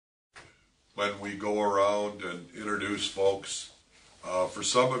when we go around and introduce folks. For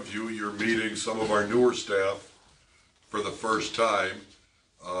some of you, you're meeting some of our newer staff for the first time.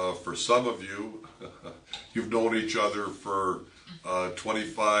 For some of you, you've known each other for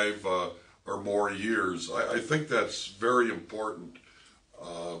 25 or more years. I think that's very important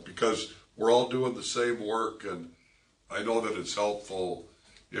because we're all doing the same work, and I know that it's helpful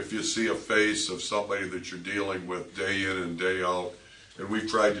if you see a face of somebody that you're dealing with day in and day out, and we've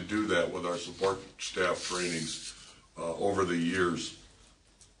tried to do that with our support staff trainings over the years.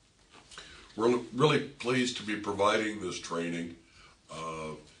 We're really pleased to be providing this training.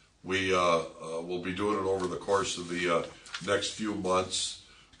 We will be doing it over the course of the next few months.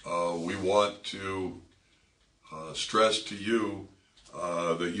 We want to stress to you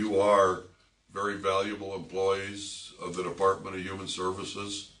that you are very valuable employees of the Department of Human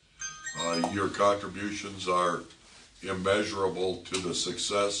Services. Your contributions are immeasurable to the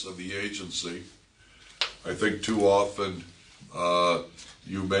success of the agency. I think too often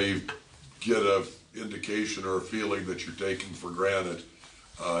you may get an indication or a feeling that you're taking for granted.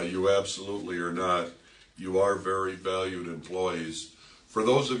 You absolutely are not. You are very valued employees. For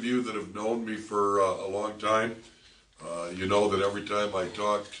those of you that have known me for a long time, you know that every time I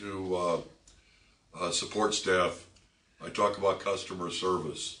talk to support staff, I talk about customer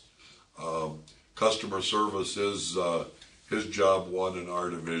service. Customer service is his job one in our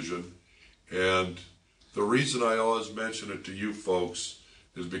division, and the reason I always mention it to you folks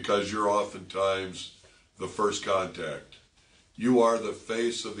is because you're oftentimes the first contact. You are the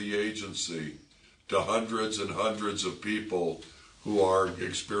face of the agency to hundreds and hundreds of people who are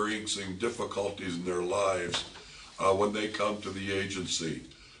experiencing difficulties in their lives when they come to the agency.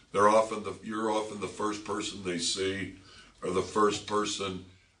 You're often the first person they see, or the first person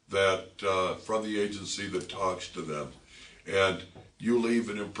that from the agency that talks to them, and you leave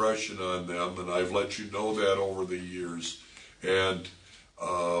an impression on them, and I've let you know that over the years. And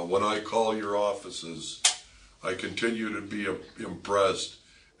when I call your offices, I continue to be impressed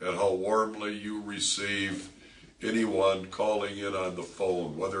at how warmly you receive anyone calling in on the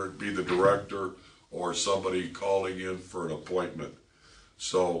phone, whether it be the director or somebody calling in for an appointment.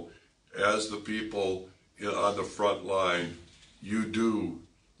 So as the people on the front line, you do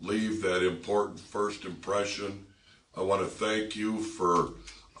leave that important first impression. I want to thank you for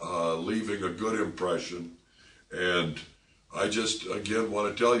leaving a good impression, and I just again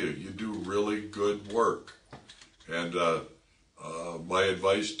want to tell you, you do really good work. And my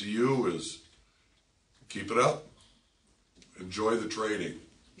advice to you is keep it up. Enjoy the training.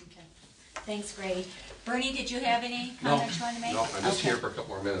 Okay. Thanks, Grady. Bernie, did you have any comments you want to make? No, I'm just here for a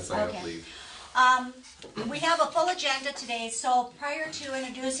couple more minutes. I have to leave. We have a full agenda today, so prior to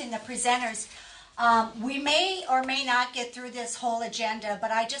introducing the presenters, we may or may not get through this whole agenda,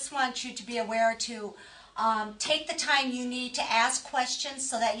 but I just want you to be aware to take the time you need to ask questions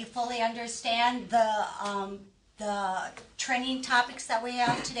so that you fully understand the training topics that we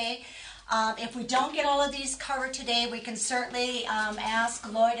have today. If we don't get all of these covered today, we can certainly ask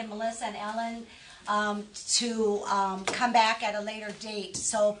Lloyd and Melissa and Ellen to come back at a later date.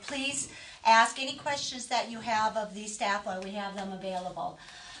 So please ask any questions that you have of these staff while we have them available.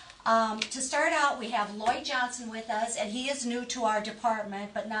 To start out, we have Lloyd Johnson with us, and he is new to our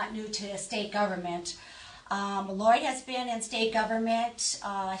department, but not new to state government. Lloyd has been in state government.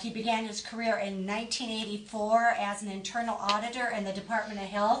 He began his career in 1984 as an internal auditor in the Department of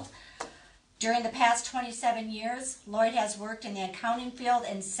Health. During the past 27 years, Lloyd has worked in the accounting field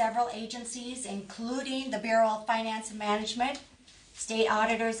in several agencies, including the Bureau of Finance and Management, State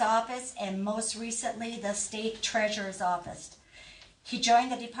Auditor's Office, and most recently, the State Treasurer's Office. He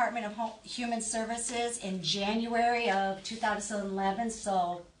joined the Department of Human Services in January of 2011,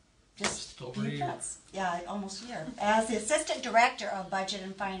 so just over a year. months. Yeah, almost a year. As the Assistant Director of Budget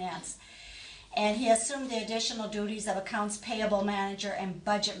and Finance. And he assumed the additional duties of Accounts Payable Manager and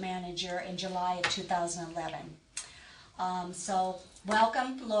Budget Manager in July of 2011. So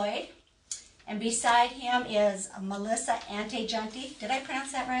welcome, Lloyd. And beside him is Melissa Antejunti. Did I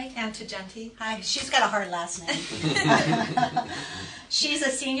pronounce that right? Antejunti. Hi. She's got a hard last name. She's a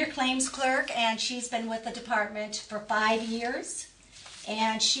senior claims clerk, and she's been with the department for 5 years.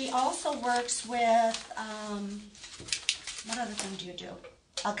 And she also works with, what other thing do you do?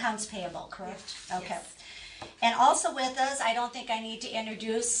 Accounts payable, correct? Yes. Okay. And also with us, I don't think I need to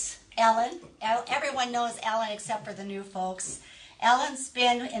introduce Ellen. Everyone knows Ellen except for the new folks. Ellen's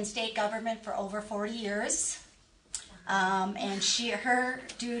been in state government for over 40 years. And her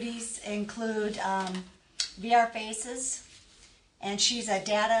duties include VR Faces, and she's a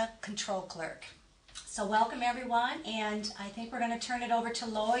data control clerk. So welcome everyone, and I think we're going to turn it over to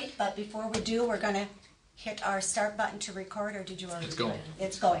Lloyd, but before we do, we're going to hit our start button to record, or did you already? It's going.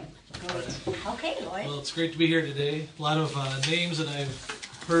 It's going. Great. Okay, Lloyd. Well, it's great to be here today. A lot of names that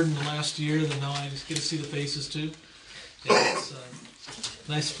I've heard in the last year that now I just get to see the faces too. And it's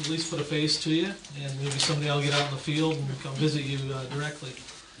nice to at least put a face to you, and maybe someday I'll get out in the field and come visit you directly.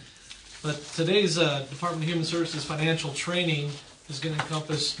 But today's Department of Human Services financial training is going to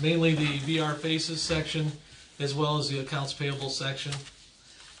encompass mainly the VR Faces section as well as the accounts payable section.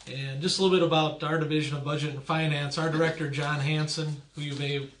 And just a little bit about our division of budget and finance. Our director, John Hanson, who you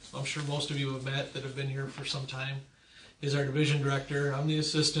may, I'm sure most of you have met that have been here for some time, is our division director. I'm the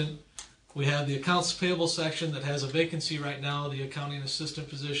assistant. We have the accounts payable section that has a vacancy right now, the accounting assistant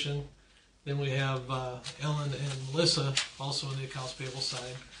position. Then we have Ellen and Melissa also in the accounts payable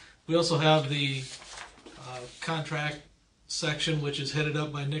side. We also have the contract section, which is headed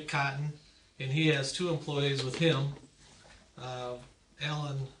up by Nick Cotton, and he has 2 employees with him.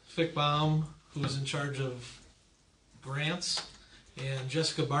 Alan Fickbaum, who is in charge of grants, and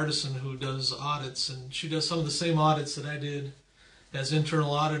Jessica Bardison, who does audits, and she does some of the same audits that I did as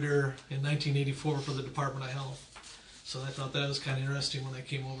internal auditor in 1984 for the Department of Health. So I thought that was kind of interesting when I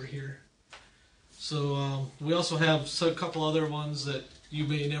came over here. So we also have a couple other ones that you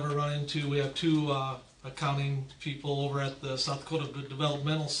may never run into. We have 2 accounting people over at the South Dakota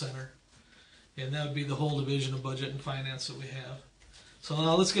Developmental Center, and that would be the whole division of budget and finance that we have. So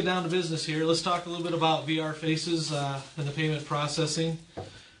now let's get down to business here. Let's talk a little bit about VR Faces and the payment processing.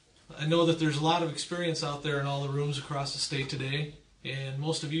 I know that there's a lot of experience out there in all the rooms across the state today, and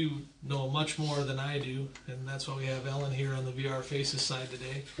most of you know much more than I do, and that's why we have Ellen here on the VR Faces side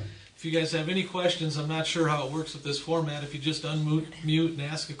today. If you guys have any questions, I'm not sure how it works with this format. If you just unmute and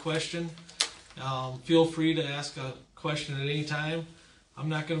ask a question, feel free to ask a question at any time. I'm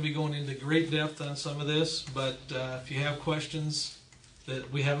not going to be going into great depth on some of this, but if you have questions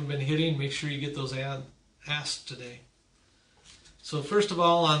that we haven't been hitting, make sure you get those asked today. So first of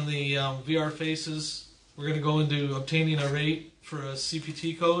all, on the VR Faces, we're going to go into obtaining a rate for a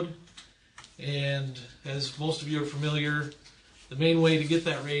CPT code. And as most of you are familiar, the main way to get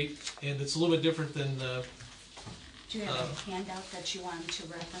that rate, and it's a little bit different than the... Do you have a handout that you want to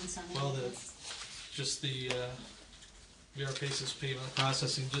reference on well, this? just the VR Faces payment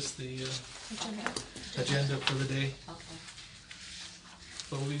processing, just the agenda for the day. Okay.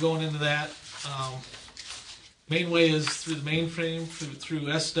 So we'll be going into that. Main way is through the mainframe, through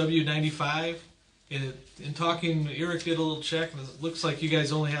SW95. In talking, Eric did a little check, and it looks like you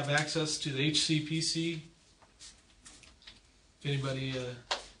guys only have access to the HCPC. If anybody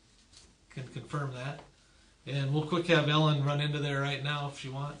can confirm that. And we'll quick have Ellen run into there right now if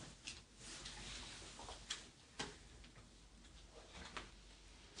you want.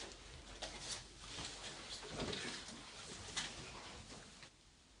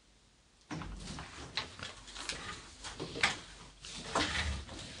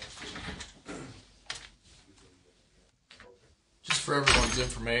 For everyone's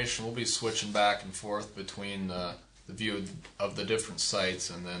information, we'll be switching back and forth between the view of the different sites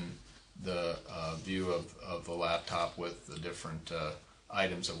and then the view of the laptop with the different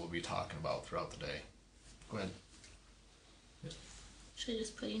items that we'll be talking about throughout the day. Go ahead. Should I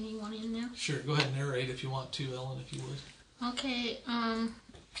just put anyone in there? Sure, go ahead and narrate if you want to, Ellen, if you would. Okay,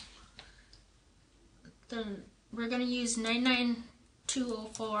 we're going to use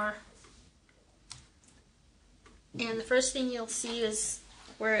 99204. And the first thing you'll see is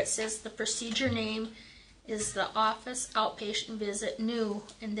where it says the procedure name is the office outpatient visit new,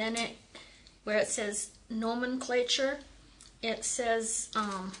 and then where it says nomenclature, it says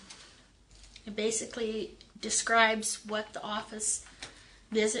it basically describes what the office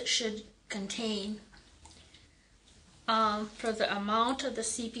visit should contain. For the amount of the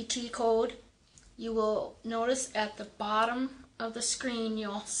CPT code, you will notice at the bottom of the screen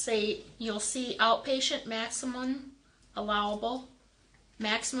you'll see outpatient maximum allowable,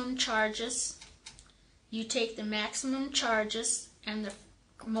 maximum charges. You take the maximum charges and the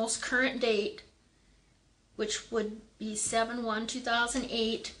most current date, which would be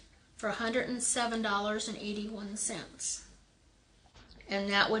 7/1/2008, for $107.81, and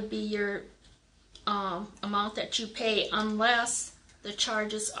that would be your amount that you pay unless the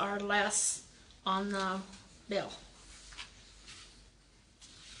charges are less on the bill.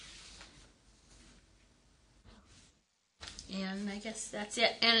 And I guess that's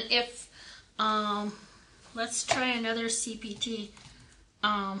it. And if, let's try another CPT,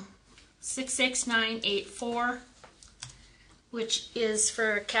 66984, which is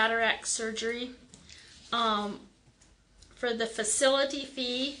for cataract surgery. For the facility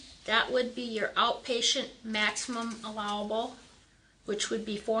fee, That would be your outpatient maximum allowable, which would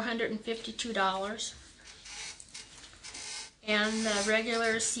be $452. And the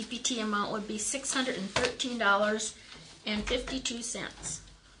regular CPT amount would be $613.52.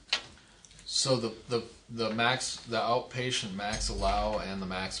 So the outpatient max allow and the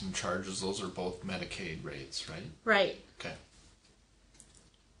maximum charges, those are both Medicaid rates, right? Right. Okay.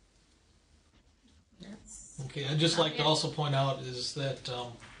 Okay, I'd just like to also point out is that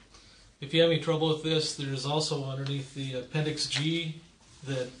if you have any trouble with this, there's also underneath the Appendix G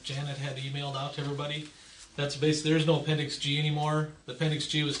that Janet had emailed out to everybody. That's basically, there's no Appendix G anymore. The Appendix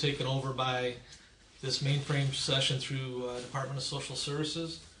G was taken over by this mainframe session through Department of Social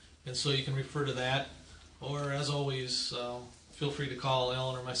Services, and so you can refer to that. Or, as always, feel free to call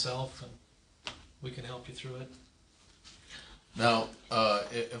Ellen or myself, and we can help you through it. Now,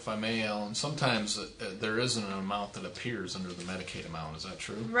 if I may, Ellen, sometimes there isn't an amount that appears under the Medicaid amount. Is that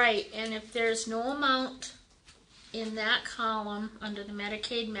true? Right, and if there's no amount in that column under the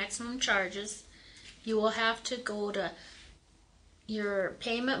Medicaid maximum charges, you will have to go to your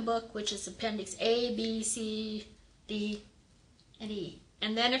payment book, which is Appendix A, B, C, D, and E.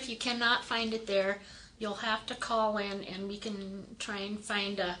 And then if you cannot find it there, you'll have to call in and we can try and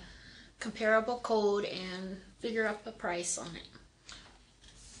find a comparable code and figure up a price on it.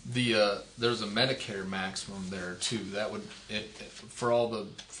 There's a Medicare maximum there too. That would for all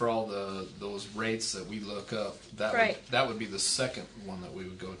those rates that we look up. That would be the second one that we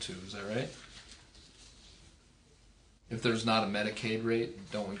would go to. Is that right? If there's not a Medicaid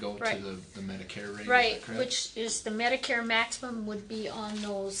rate, don't we go to the Medicare rate? Right, which is the Medicare maximum would be on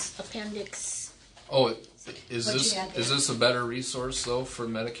those appendix. Oh, is this a better resource though for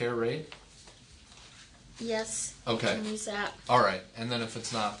Medicare rate? Yes. Okay. You can use that. All right, and then if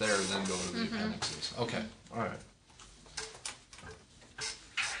it's not there, then go to the appendixes. Okay. All right.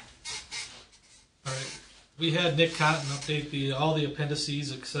 All right. We had Nick Cotton update all the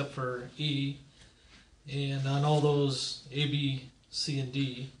appendices except for E, and on all those A, B, C, and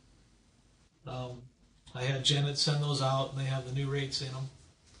D. I had Janet send those out, and they have the new rates in them.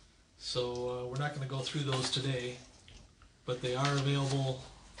 So we're not going to go through those today, but they are available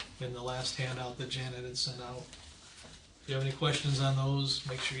in the last handout that Janet had sent out. If you have any questions on those,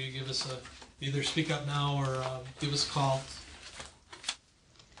 make sure you give us either speak up now or give us a call.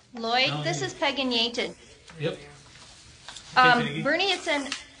 Lloyd, this is Peg and Yated. Yep. Hey,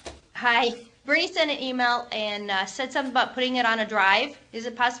 Bernie sent an email and said something about putting it on a drive. Is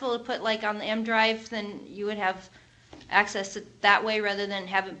it possible to put like on the M drive, then you would have access to it that way rather than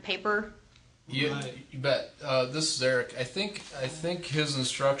having paper? Yeah, you bet. This is Eric. I think his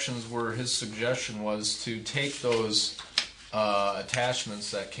instructions were, his suggestion was to take those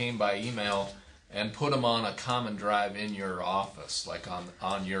attachments that came by email and put them on a common drive in your office, like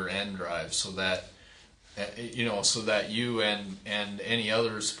on your N drive, so that so that you and any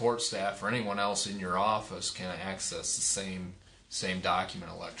other support staff or anyone else in your office can access the same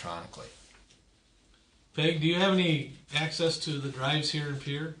document electronically. Peg, do you have any access to the drives here in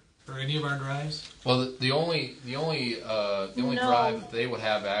Pierre? Or any of our drives? Well, the only drive that they would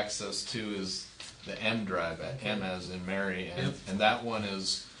have access to is the M drive, M as in Mary, and that one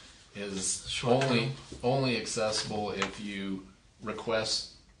is only accessible if you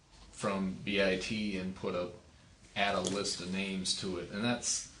request from BIT and add a list of names to it, and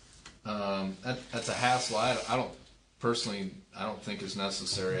that's a hassle. I don't think is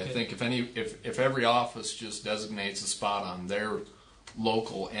necessary. Okay. I think if every office just designates a spot on their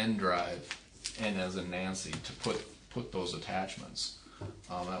local N drive, N as in Nancy, to put those attachments,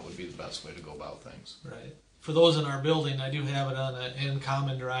 that would be the best way to go about things. Right. For those in our building, I do have it on an N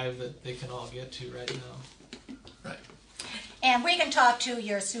common drive that they can all get to right now. Right. And we can talk to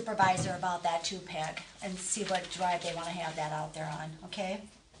your supervisor about that too, Peg, and see what drive they want to have that out there on, okay?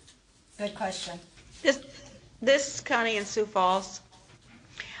 Good question. This is Connie in Sioux Falls.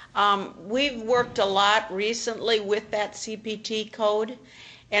 We've worked a lot recently with that CPT code,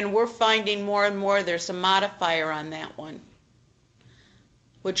 and we're finding more and more there's a modifier on that one,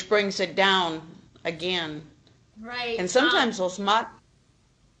 which brings it down again. Right. And sometimes those Are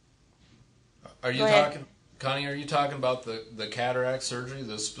you talking, Connie? Are you talking about the cataract surgery,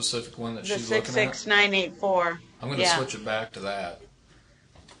 the specific one that she's looking at? 66984. I'm going to switch it back to that.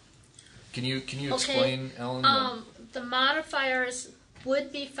 Can you explain, Ellen? The modifiers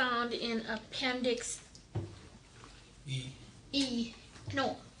would be found in Appendix E.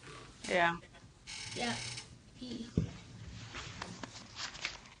 No. Yeah. Yeah. E.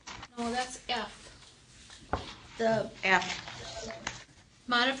 No, that's F. The F.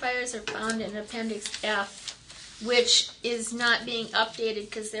 modifiers are found in Appendix F. which is not being updated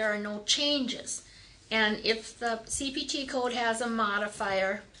because there are no changes. And if the CPT code has a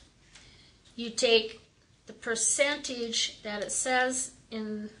modifier, you take the percentage that it says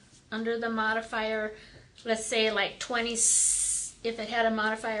under the modifier, let's say like 20, if it had a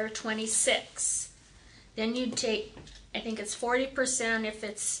modifier 26, then you'd take, I think it's 40% if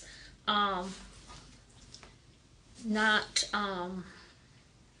it's not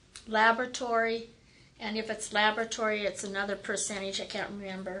laboratory, and if it's laboratory, it's another percentage, I can't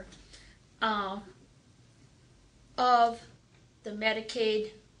remember, of the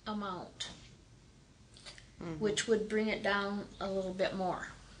Medicaid amount, which would bring it down a little bit more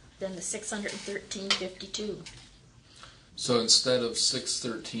than the $613.52. So instead of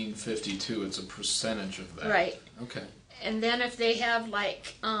 $613.52, it's a percentage of that. Right. Okay. And then if they have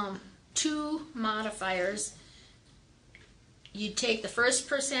like 2 modifiers, you take the first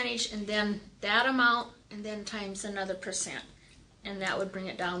percentage and then that amount and then times another percent, and that would bring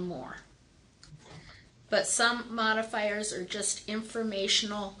it down more. But some modifiers are just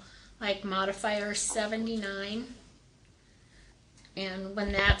informational, like modifier 79, and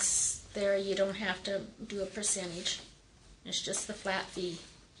when that's there, you don't have to do a percentage. It's just the flat fee.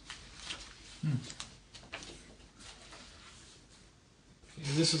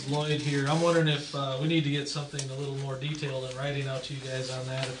 This is Lloyd here. I'm wondering if we need to get something a little more detailed in writing out to you guys on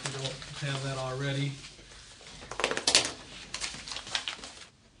that if we don't have that already.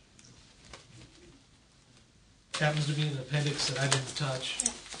 Happens to be an appendix that I didn't touch.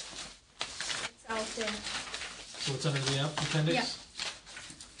 Yeah. It's out there. So it's under the appendix? Yeah.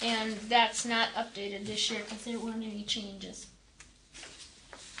 And that's not updated this year because there weren't any changes.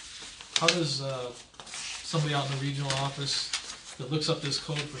 How does somebody out in the regional office that looks up this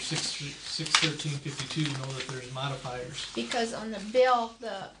code for 613.52 know that there's modifiers? Because on the bill,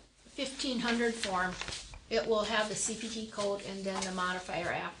 the 1500 form, it will have the CPT code and then the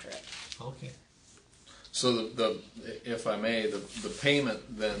modifier after it. Okay. So the if I may, the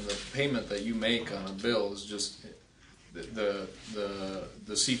payment that you make on a bill is just the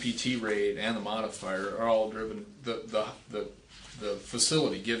CPT rate and the modifier are all driven. The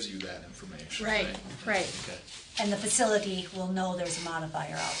facility gives you that information. Right. Right. Okay. And the facility will know there's a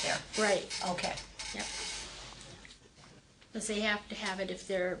modifier out there. Right. Okay. Yep. Because they have to have it if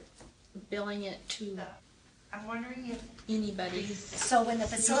they're billing it to I'm wondering if anybody. So when the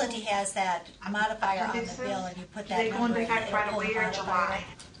facility has that modifier on the bill and you put that they go number into in, effect it'll right pull away the or modifier. July?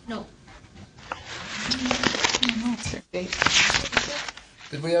 No.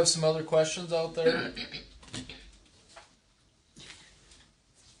 Did we have some other questions out there?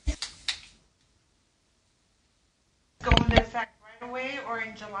 Go into effect right away or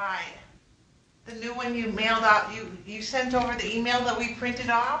in July? The new one you mailed out, you sent over the email that we printed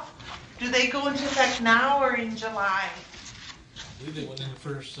off? Do they go into effect now or in July? I believe they went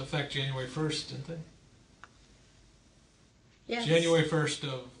into effect January 1st, didn't they? Yes. January 1st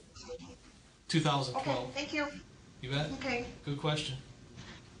of Okay, 2012. thank you. You bet. Okay. Good question.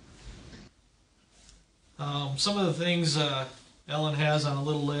 Some of the things Ellen has on a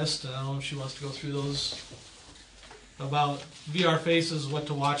little list, I don't know if she wants to go through those, about VR faces, what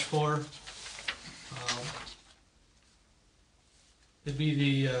to watch for. It'd be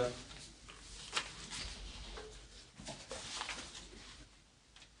the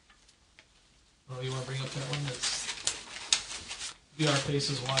oh, you want to bring up that one? That's VR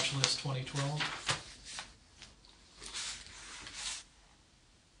Faces Watch List 2012.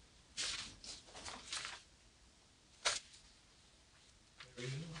 There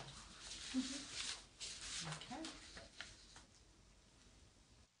you go.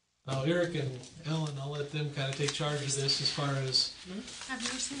 Now, Eric and Ellen, I'll let them kind of take charge of this as far as Have you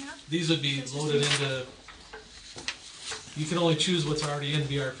ever seen that? these would be loaded into. You can only choose what's already in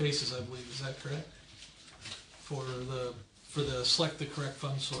VR Faces, I believe. Is that correct? For the select the correct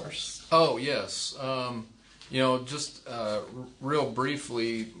fund source. Oh yes. Just real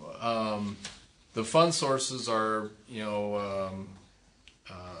briefly, the fund sources are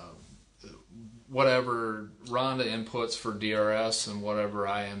whatever Rhonda inputs for DRS and whatever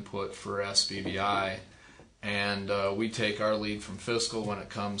I input for SBBI, and we take our lead from fiscal when it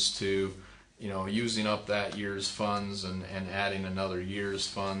comes to using up that year's funds and adding another year's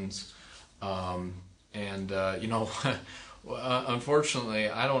funds. Unfortunately,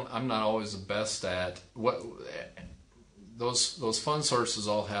 I'm not always the best at what those fund sources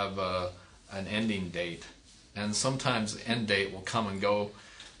all have an ending date, and sometimes the end date will come and go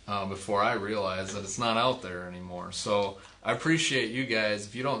before I realize that it's not out there anymore. So I appreciate you guys.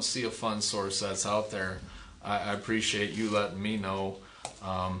 If you don't see a fund source that's out there, I appreciate you letting me know.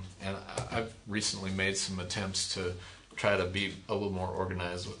 And I've recently made some attempts to try to be a little more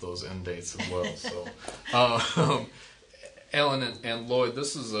organized with those end dates as well. So, Ellen and Lloyd,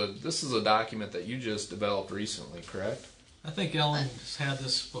 this is a document that you just developed recently, correct? I think Ellen's had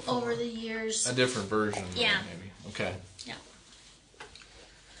this before. Over the years. A different version, Yeah. maybe. Okay. Yeah.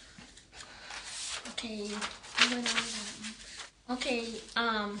 Okay. I went over that one. Okay.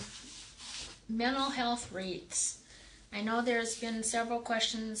 Mental health rates. I know there's been several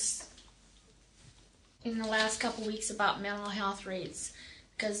questions in the last couple weeks about mental health rates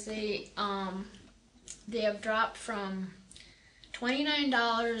because they have dropped from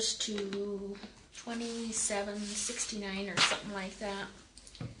 $29 to $27.69 or something like that.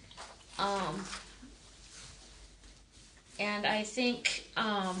 And I think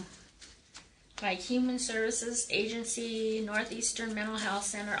like Human Services Agency, Northeastern Mental Health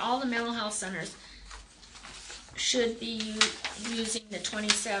Center, all the mental health centers should be using the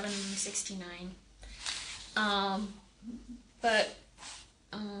 $27.69. But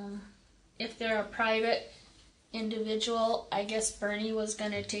if they're a private individual, I guess Bernie was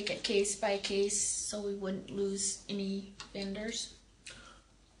going to take it case by case so we wouldn't lose any vendors.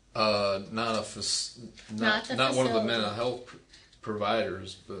 Not one of the facility. mental health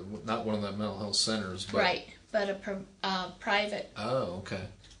providers, but not one of the mental health centers. But Right, but a private. Oh, okay.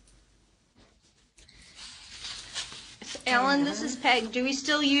 Alan, this is Peg. Do we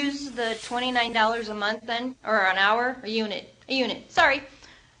still use the $29 a month then, or an hour, a unit? A unit. Sorry,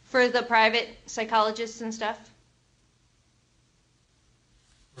 for the private psychologists and stuff.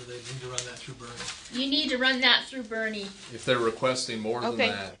 Or they need to run that through Bernie. You need to run that through Bernie. If they're requesting more than Okay.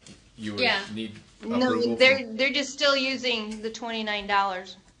 that, you would Yeah. need No, approval. they're just still using the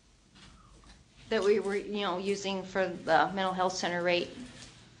 $29 that we were, using for the mental health center rate.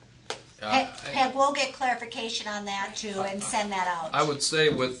 Peg, we'll get clarification on that too and send that out. I would say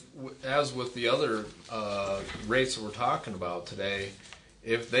as with the other rates that we're talking about today,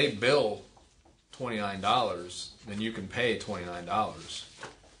 if they bill $29, then you can pay $29.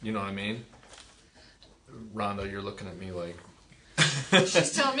 You know what I mean? Rhonda, you're looking at me like.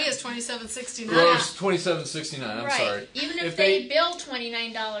 She's telling me it's $27.69. Well, it's $27.69. I'm right. sorry. Even if they bill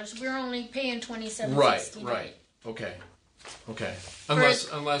 $29, we're only paying $27.69. Right. Okay. Unless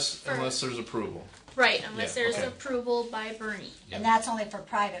there's approval. Right, unless Yeah, there's okay. approval by Bernie. And that's only for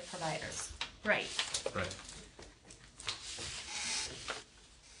private providers. Right. Right.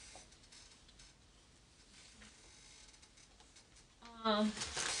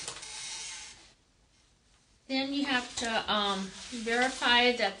 Then you have to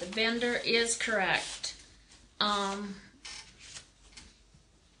verify that the vendor is correct. I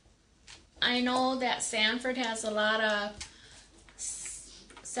know that Sanford has a lot of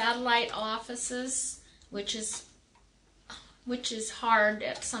satellite offices, which is hard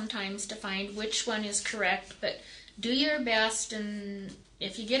sometimes to find which one is correct, but do your best, and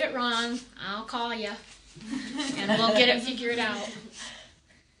if you get it wrong, I'll call you and we'll get it figured out.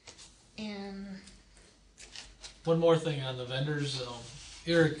 And One more thing on the vendors.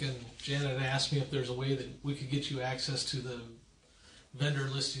 Eric and Janet asked me if there's a way that we could get you access to the vendor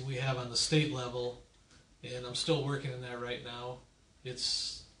listing we have on the state level, and I'm still working on that right now.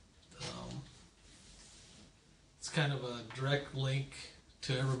 It's kind of a direct link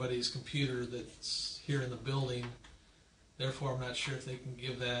to everybody's computer that's here in the building. Therefore, I'm not sure if they can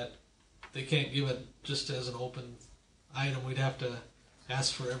give that. They can't give it just as an open item. We'd have to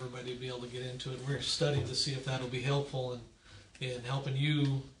ask for everybody to be able to get into it. We're studying to see if that'll be helpful in helping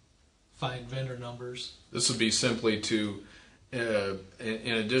you find vendor numbers. This would be simply to, in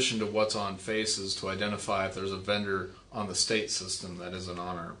addition to what's on Faces, to identify if there's a vendor on the state system that isn't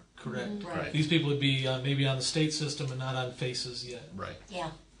on our. Correct. Right. These people would be maybe on the state system and not on Faces yet. Right. Yeah,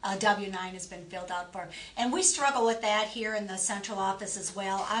 a W-9 has been filled out for, and we struggle with that here in the central office as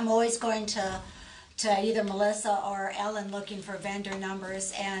well. I'm always going to either Melissa or Ellen looking for vendor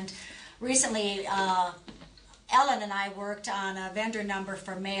numbers, and recently Ellen and I worked on a vendor number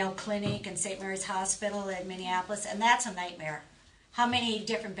for Mayo Clinic and St. Mary's Hospital in Minneapolis, and that's a nightmare. How many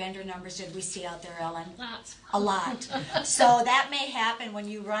different vendor numbers did we see out there, Ellen? lots. A lot. So that may happen when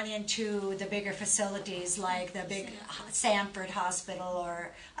you run into the bigger facilities like the big Sanford Hospital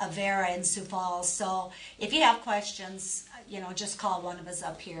or Avera in Sioux Falls. So if you have questions, just call one of us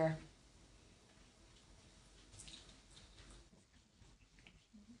up here.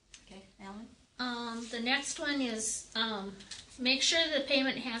 Okay, Ellen? The next one is make sure the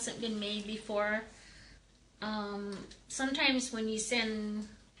payment hasn't been made before. Sometimes when you send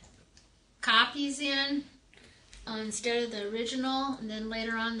copies in instead of the original, and then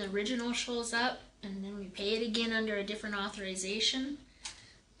later on the original shows up, and then we pay it again under a different authorization.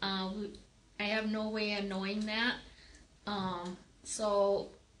 I have no way of knowing that. So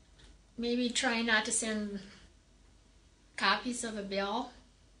maybe try not to send copies of a bill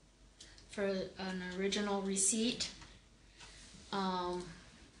for an original receipt.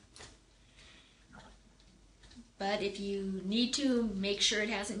 But if you need to, make sure it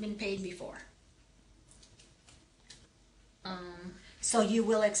hasn't been paid before. So you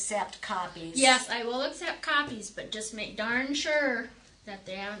will accept copies? Yes, I will accept copies, but just make darn sure that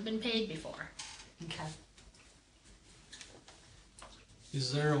they haven't been paid before. Okay.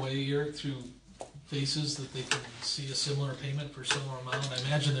 Is there a way, Eric, through Faces that they can see a similar payment for a similar amount? I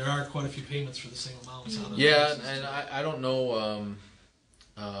imagine there are quite a few payments for the same amounts out of Yeah, Faces. and I don't know.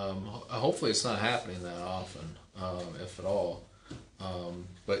 Hopefully, it's not happening that often, if at all.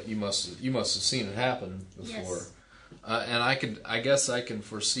 But you must have seen it happen before. Yes. And I guess I can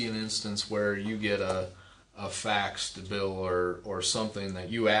foresee an instance where you get a faxed bill or something that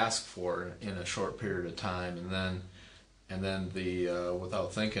you ask for in a short period of time, and then the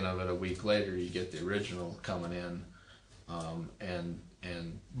without thinking of it, a week later you get the original coming in,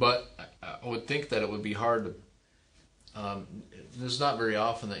 but I would think that it would be hard to. There's not very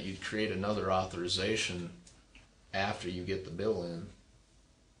often that you'd create another authorization after you get the bill in.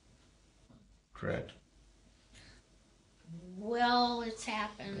 Correct. Well, it's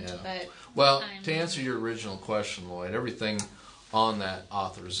happened, Yeah. but Well, to answer your original question, Lloyd, everything on that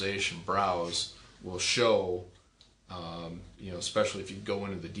authorization browse will show, especially if you go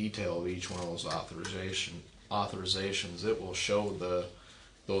into the detail of each one of those authorizations, it will show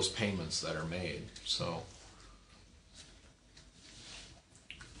those payments that are made. So.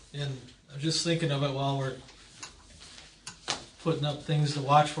 And I'm just thinking of it while we're putting up things to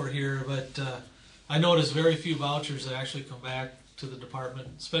watch for here, but I noticed very few vouchers that actually come back to the department,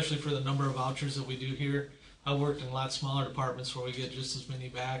 especially for the number of vouchers that we do here. I worked in a lot smaller departments where we get just as many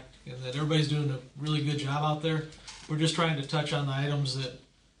back, and that everybody's doing a really good job out there. We're just trying to touch on the items that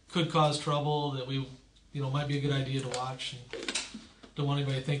could cause trouble, that we, might be a good idea to watch. And don't want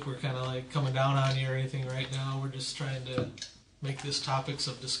anybody to think we're kind of like coming down on you or anything right now. We're just trying to make this topics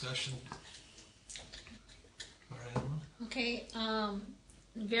of discussion. All right, Emma? okay.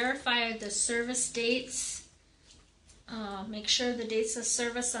 Verify the service dates. Make sure the dates of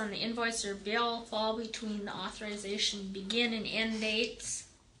service on the invoice or bill fall between the authorization begin and end dates.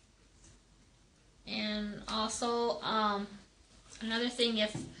 And also, another thing,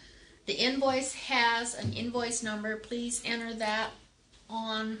 if the invoice has an invoice number, please enter that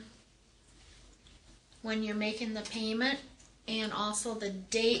on when you're making the payment, and also the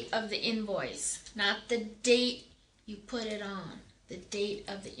date of the invoice, not the date you put it on, the date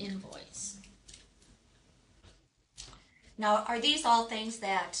of the invoice. Now, are these all things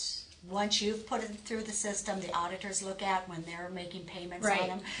that once you've put it through the system, the auditors look at when they're making payments Right. on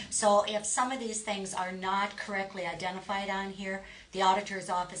them? So if some of these things are not correctly identified on here, the auditor's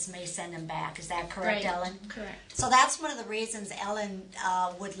office may send them back. Is that correct, Right. Ellen? Correct. So that's one of the reasons Ellen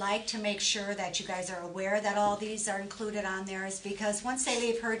would like to make sure that you guys are aware that all these are included on there, is because once they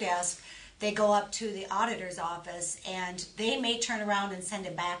leave her desk, they go up to the auditor's office, and they may turn around and send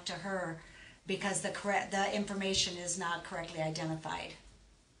it back to her because the information is not correctly identified.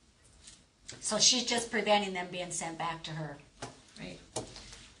 So she's just preventing them being sent back to her. Right.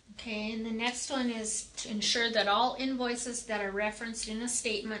 Okay, and the next one is to ensure that all invoices that are referenced in a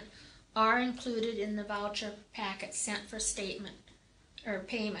statement are included in the voucher packet sent for statement or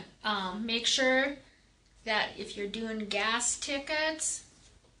payment. Make sure that if you're doing gas tickets,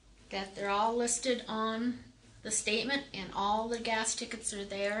 that they're all listed on the statement and all the gas tickets are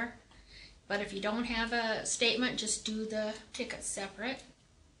there. But if you don't have a statement, just do the tickets separate.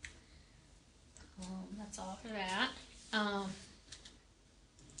 That's all for that.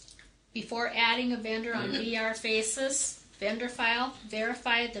 Before adding a vendor on VR Faces vendor file,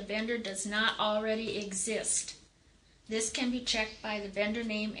 verify the vendor does not already exist. This can be checked by the vendor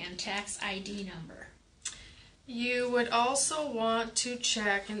name and tax ID number. You would also want to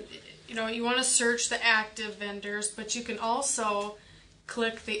check, and you want to search the active vendors, but you can also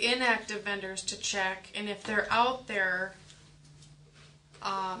click the inactive vendors to check, and if they're out there,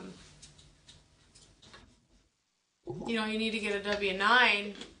 you need to get a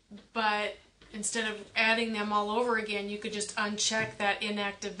W-9, but instead of adding them all over again, you could just uncheck that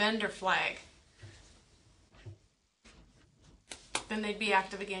inactive vendor flag. Then they'd be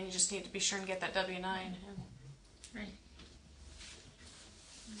active again. You just need to be sure and get that W-9. Right.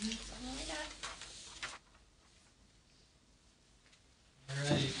 That's all I got. All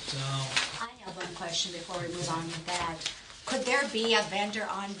right. I have one question before we move on with that. could there be a vendor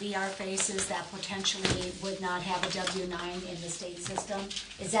on VR Faces that potentially would not have a W-9 in the state system?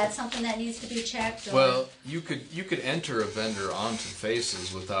 Is that something that needs to be checked? Or? Well, you could enter a vendor onto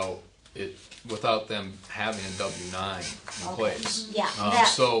Faces without them having a W-9 in Okay. place. Yeah, that-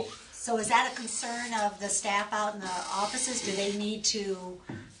 So is that a concern of the staff out in the offices? Do they need to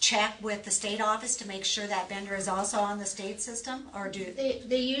check with the state office to make sure that vendor is also on the state system? Or do,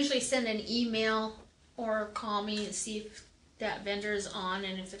 They usually send an email or call me and see if that vendor is on,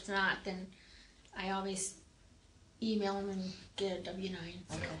 and if it's not, then I always email them and get a W-9.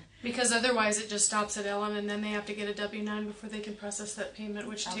 okay. Because otherwise it just stops at Ellen and then they have to get a W-9 before they can process that payment,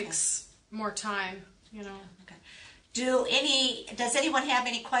 which Okay. takes more time, you know. Okay. Does anyone have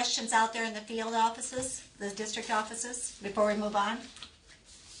any questions out there in the field offices, the district offices, before we move on?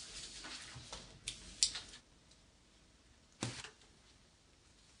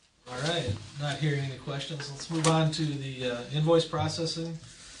 All right, not hearing any questions. Let's move on to the invoice processing.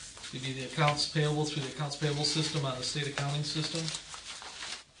 To be the accounts payable through the accounts payable system on the state accounting system.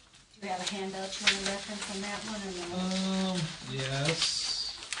 Do you have a handout you want to reference on that one or no?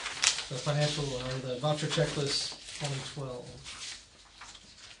 Yes. The financial or the voucher checklist 2012.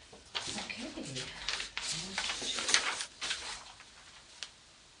 Okay.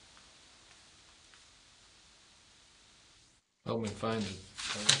 help me find it.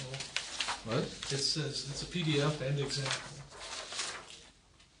 What? It says it's a PDF and example.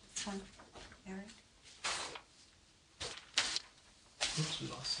 This one, Eric? Oops, we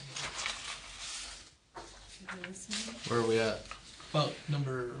lost some. Did you listen? Where are we at? About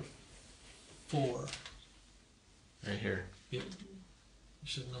number 4. Right here. Yep. You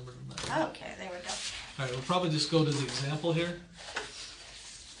should have numbered them that. Okay, there we go. All right, we'll probably just go to the example here.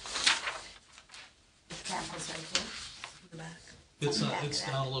 Examples right here. In the back. It's On the back of it's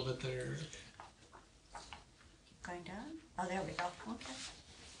that. down a little bit there. Going down? Oh, there we go. Okay.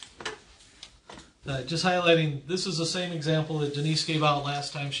 Just highlighting, this is the same example that Denise gave out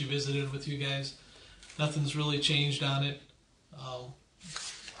last time she visited with you guys. Nothing's really changed on it.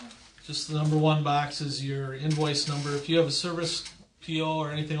 Just the number 1 box is your invoice number. If you have a service PO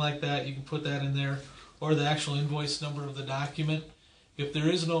or anything like that, you can put that in there, or the actual invoice number of the document. If there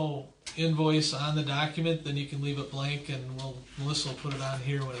is no invoice on the document, then you can leave it blank, and Melissa will put it on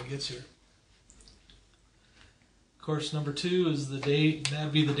here when it gets here. Of course, number 2 is the date.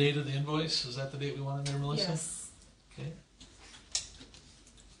 That'd be the date of the invoice. Is that the date we want in there, Melissa? Yes. Okay.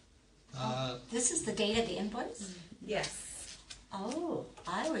 This is the date of the invoice? Yes. Oh,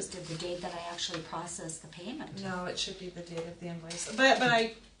 I always did the date that I actually processed the payment. No, it should be the date of the invoice. But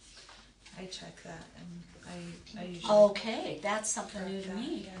I check that and I usually Okay, that's something new correct to that,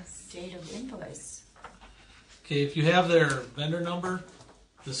 me. yes. Date of invoice. Okay, if you have their vendor number,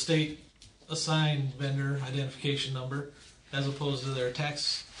 the state assigned vendor identification number, as opposed to their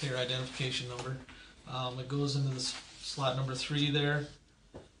taxpayer identification number, it goes into the slot number 3 there.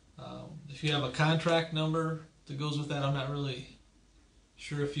 If you have a contract number that goes with that, I'm not really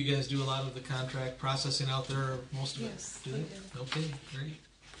sure if you guys do a lot of the contract processing out there, or most of Yes, it. Do we they? do. Okay, great. You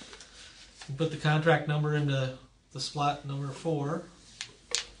can put the contract number into the slot number 4.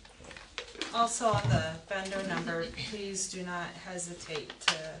 Also on the vendor number, please do not hesitate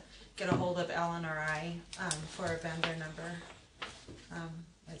to get a hold of Ellen or I for a vendor number.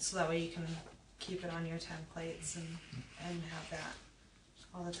 So that way you can keep it on your templates and have that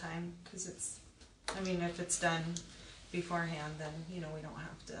all the time. Because if it's done beforehand, then we don't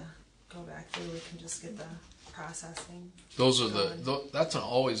have to go back through. We can just get the processing. Those are that's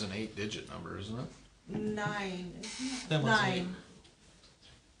always an 8-digit number, isn't it? 9, isn't it? That one's 9.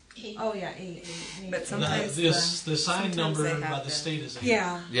 Oh yeah, 8. But sometimes The assigned sometimes number they by have the to- state is 8.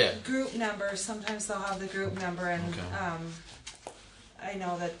 Yeah. Yeah. Group number. Sometimes they'll have the group number, and Okay. I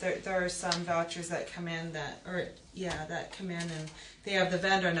know that there are some vouchers that come in that come in and they have the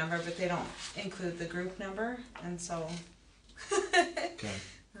vendor number, but they don't include the group number, and so Okay.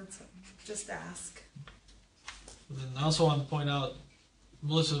 just ask. And then I also want to point out,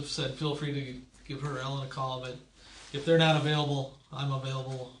 Melissa said feel free to give her or Ellen a call, but if they're not available, I'm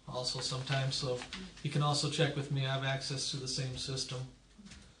available also sometimes, so you can also check with me. I have access to the same system.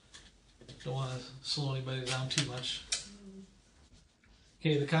 Don't want to slow anybody down too much.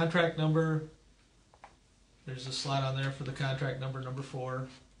 Okay, the contract number, there's a slot on there for the contract number 4.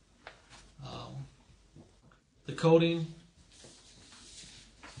 The coding,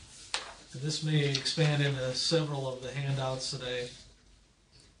 and this may expand into several of the handouts that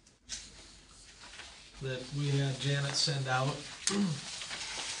we had Janet send out.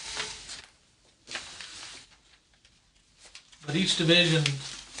 But each division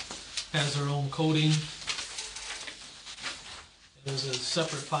has their own coding. There's a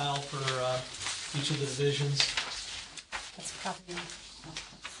separate file for each of the divisions. That's probably.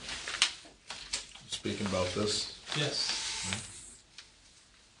 Speaking about this, Yes.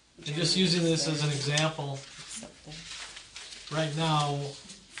 And just using this as an example, right now,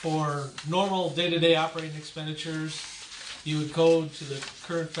 for normal day-to-day operating expenditures, you would code to the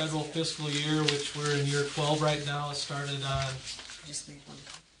current federal fiscal year, which we're in year 12 right now. It started on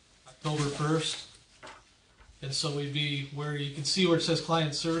October 1st. And so we'd be where you can see where it says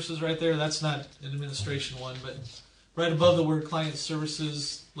client services right there. That's not an administration one, but right above the word client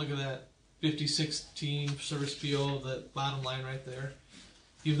services, look at that 5016 service PO, the bottom line right there.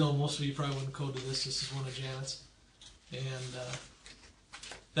 Even though most of you probably wouldn't code to this, this is one of Janet's. And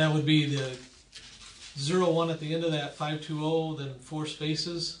that would be the 01 at the end of that 520, then 4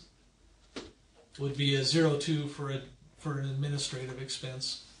 spaces would be a 02 for an administrative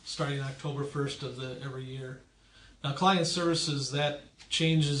expense starting October 1st of every year. Now, client services, that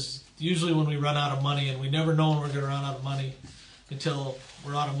changes usually when we run out of money, and we never know when we're going to run out of money until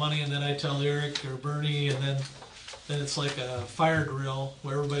we're out of money, and then I tell Eric or Bernie, and then it's like a fire drill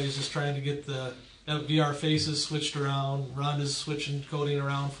where everybody's just trying to get the VR faces switched around. Rhonda's switching coding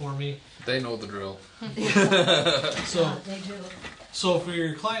around for me. they know the drill. So, They do. so for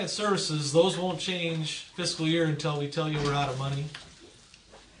your client services, those won't change fiscal year until we tell you we're out of money.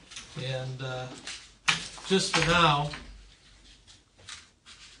 And just for now,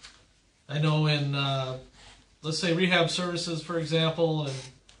 I know in, let's say rehab services, for example, in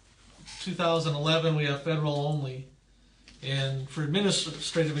 2011 we have federal only. And for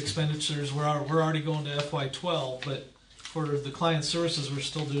administrative expenditures, we're already going to FY12, but for the client services, we're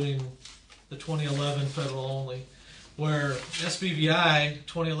still doing the 2011 federal only. Where SBVI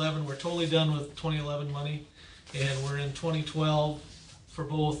 2011, we're totally done with 2011 money, and we're in 2012 for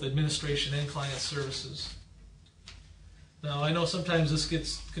both administration and client services. Now, I know sometimes this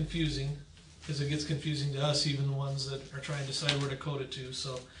gets confusing, because it gets confusing to us, even the ones that are trying to decide where to code it to.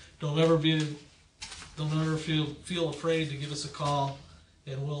 So don't ever feel afraid to give us a call,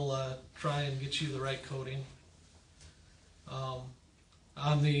 and we'll try and get you the right coding.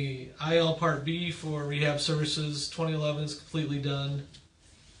 On the IL Part B for rehab services, 2011 is completely done,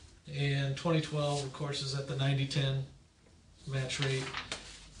 and 2012, of course, is at the 90-10 match rate.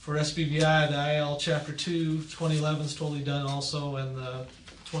 For SBVI, the IL Chapter 2, 2011 is totally done also, and the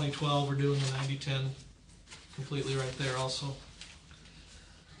 2012, we're doing the 90-10 completely right there also.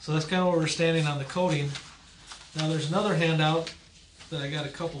 So that's kind of where we're standing on the coding. Now there's another handout that I got a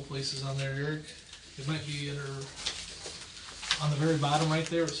couple places on there, Eric. It might be on the very bottom right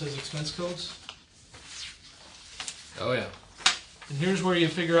there, it says expense codes. Oh yeah. And here's where you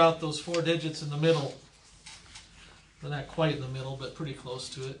figure out those 4 digits in the middle. They're not quite in the middle, but pretty close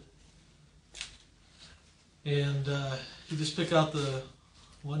to it. And you just pick out the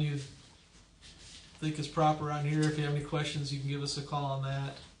one you think is proper on here. If you have any questions, you can give us a call on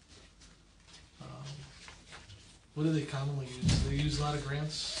that. What do they commonly use? Do they use a lot of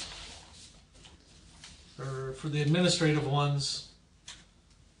grants? Or for the administrative ones,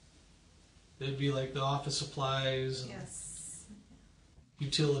 they'd be like the office supplies and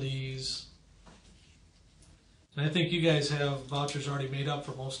utilities. And I think you guys have vouchers already made up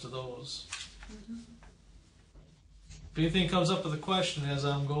for most of those. Mm-hmm. If anything comes up with a question as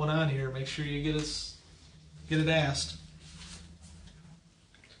I'm going on here, make sure you get it asked.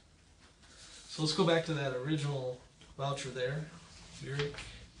 So let's go back to that original voucher there, Eric.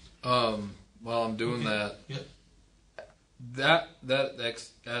 While I'm doing that, Yep.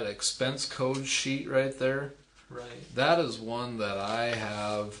 that expense code sheet right there, Right. that is one that I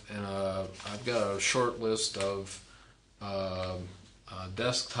have, and I've got a short list of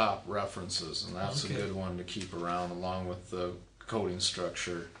desktop references, and that's Okay. a good one to keep around along with the coding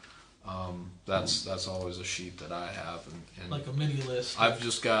structure. That's always a sheet that I have, and Like a mini list. I've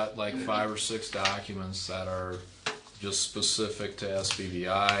just got like 5 or 6 documents that are just specific to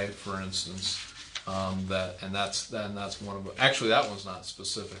SBVI, for instance. That's one of them. Actually, that one's not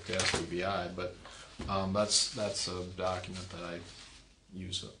specific to SBVI, but that's a document that I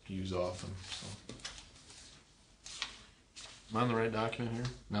use often. So. Am I on the right document here?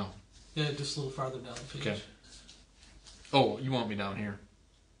 No. Yeah, just a little farther down the page. Okay. Oh, you want me down here?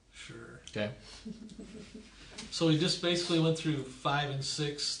 Sure. Okay. So we just basically went through 5 and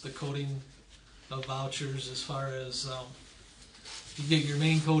 6, the coding of vouchers, as far as you get your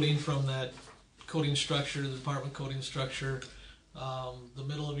main coding from that coding structure, the department coding structure. The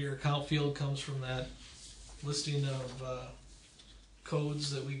middle of your account field comes from that listing of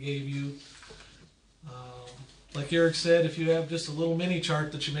codes that we gave you. Like Eric said, if you have just a little mini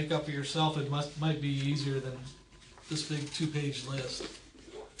chart that you make up for yourself, it might be easier than this big 2-page list.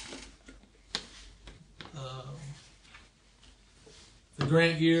 The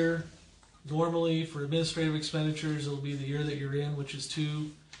grant year, normally for administrative expenditures, it'll be the year that you're in, which is 2.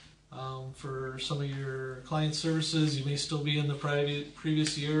 For some of your client services, you may still be in the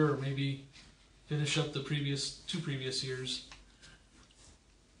previous year, or maybe finish up the two previous years.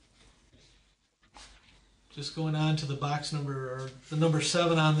 Just going on to the box number, or the number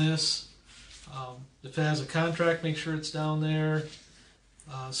 7 on this. If it has a contract, make sure it's down there.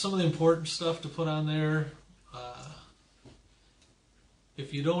 Some of the important stuff to put on there.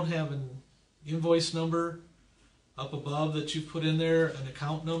 If you don't have an invoice number up above that you put in there, an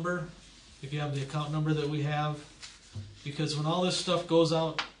account number, if you have the account number that we have, because when all this stuff goes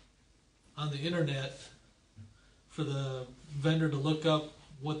out on the internet for the vendor to look up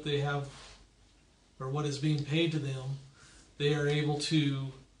what they have or what is being paid to them, they are able to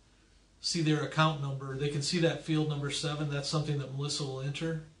see their account number. They can see that field number 7. That's something that Melissa will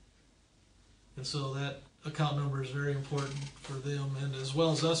enter. And so that account number is very important for them, and as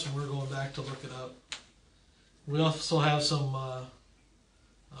well as us when we're going back to look it up. We also have some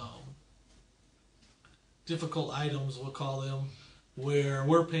difficult items, we'll call them, where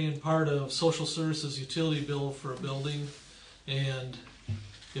we're paying part of social services utility bill for a building, and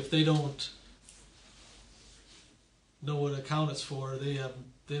if they don't know what account it's for, they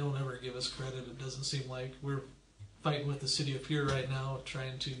don't ever give us credit. It doesn't seem like. We're fighting with the city of Pierre right now,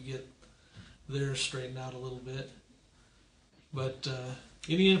 trying to get theirs straightened out a little bit. But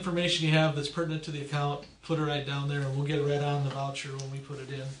any information you have that's pertinent to the account, put it right down there, and we'll get it right on the voucher when we put it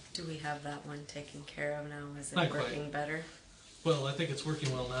in. Do we have that one taken care of now? Is it Not working quite. better? Well, I think it's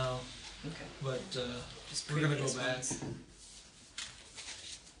working well now. Okay. But Just we're going to go previous back. ones.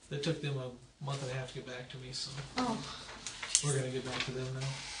 It took them a month and a half to get back to me, so we're going to get back to them now.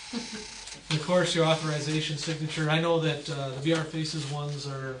 And of course, your authorization signature. I know that the VR Faces ones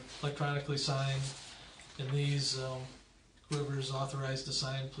are electronically signed, and these, whoever is authorized to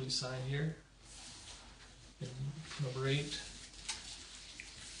sign, please sign here. And number 8.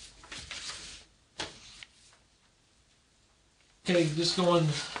 Okay, just going.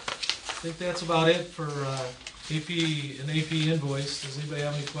 I think that's about it for an AP invoice. Does anybody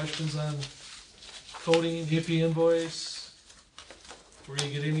have any questions on coding, AP invoice? Where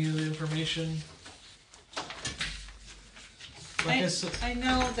you get any of the information? Like I said, I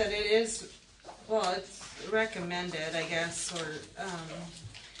know that it is, well, it's recommended, I guess, or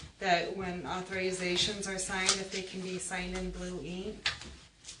that when authorizations are signed, if they can be signed in blue ink.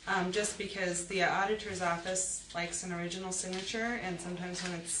 Just because the auditor's office likes an original signature, and sometimes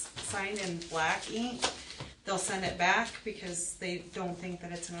when it's signed in black ink, they'll send it back because they don't think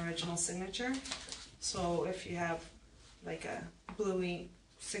that it's an original signature. So if you have like a blue ink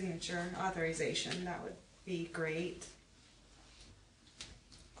signature authorization, that would be great.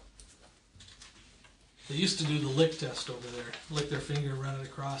 they used to do the lick test over there. Lick their finger, run it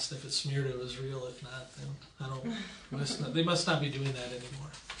across. If it smeared, it was real. If not, then I don't. They must not be doing that anymore.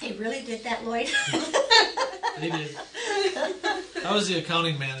 They really did that, Lloyd? They did. I was the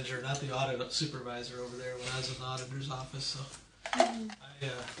accounting manager, not the audit supervisor over there when I was in the auditor's office. So I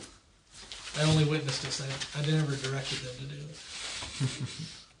only witnessed this. I never directed them to do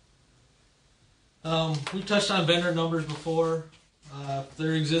it. We've touched on vendor numbers before.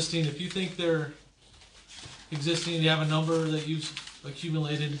 They're existing. If you think they're existing, you have a number that you've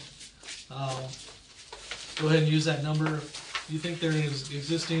accumulated, go ahead and use that number. If you think they're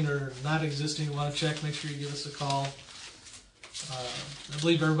existing or not existing, you want to check, make sure you give us a call. I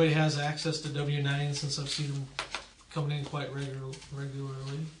believe everybody has access to W-9 since I've seen them coming in quite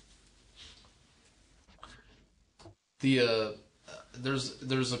regularly.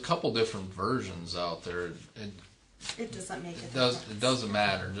 There's a couple different versions out there. It doesn't make a difference. It doesn't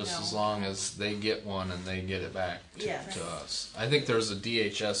matter, just No. as long as they get one and they get it back to us. I think there's a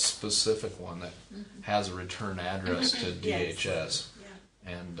DHS specific one that has a return address to DHS. Yes.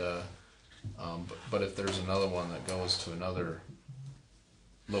 Yeah. And but if there's another one that goes to another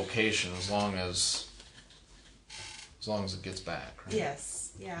location, as long as it gets back, right?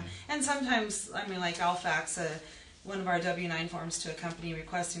 Yes, yeah. And sometimes, I mean, like I'll fax one of our W-9 forms to a company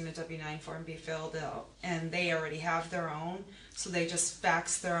requesting the W-9 form be filled out, and they already have their own, so they just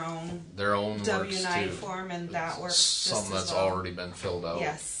fax their own W-9 works too. form, and that works just Something as that's well. already been filled out.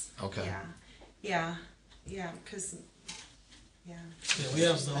 Yes. Okay. Yeah, because Yeah, we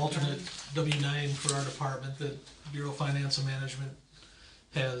have the alternate W-9 for our department that Bureau of Finance and Management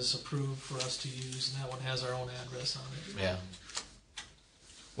has approved for us to use, and that one has our own address on it. Yeah.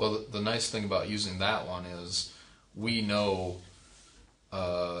 Well, the nice thing about using that one is we know,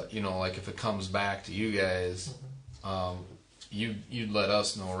 like if it comes back to you guys, you'd let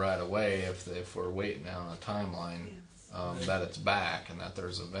us know right away if we're waiting on a timeline, that it's back and that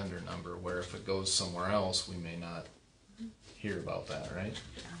there's a vendor number, where if it goes somewhere else, we may not hear about that, right?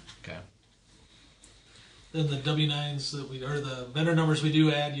 Okay. Then the W-9s or the vendor numbers we do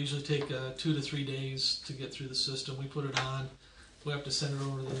add usually take 2 to 3 days to get through the system. We put it on, we have to send it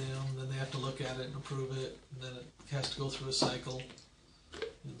over to them, then they have to look at it and approve it, and then it has to go through a cycle.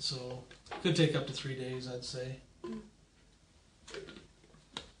 And so it could take up to 3 days, I'd say.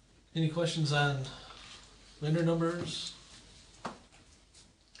 Any questions on vendor numbers?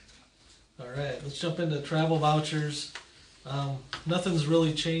 All right, let's jump into travel vouchers. Nothing's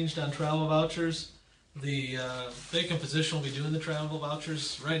really changed on travel vouchers. The vacant position will be doing the travel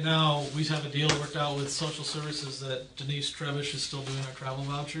vouchers. Right now, we have a deal worked out with social services that Denise Trevish is still doing our travel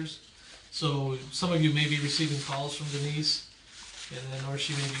vouchers. So some of you may be receiving calls from Denise, and then or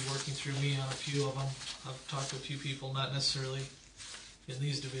she may be working through me on a few of them. I've talked to a few people, not necessarily in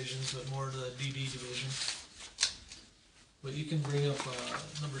these divisions, but more the DD division. But you can bring up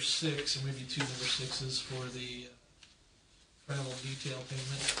number 6 and maybe 2 number 6s for the travel detail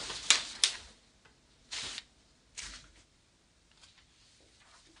payment.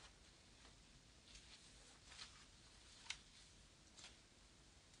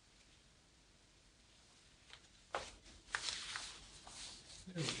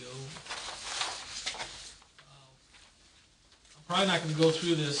 There we go. I'm probably not going to go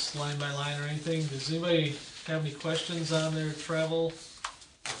through this line by line or anything. Does anybody have any questions on their travel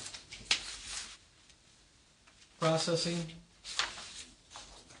processing?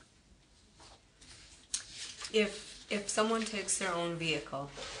 If someone takes their own vehicle,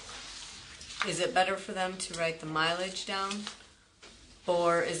 is it better for them to write the mileage down,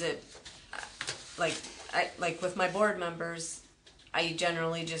 or is it like with my board members, I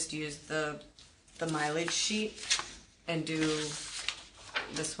generally just use the mileage sheet and do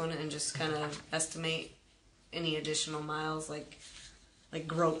this one and just kind of estimate any additional miles, like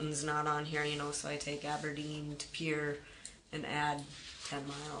Groton's not on here, you know, so I take Aberdeen to Pier and add 10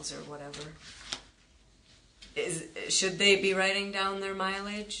 miles or whatever. Should they be writing down their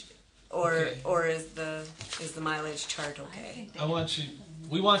mileage, or is the mileage chart okay?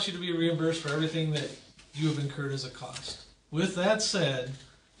 We want you to be reimbursed for everything that you have incurred as a cost. With that said,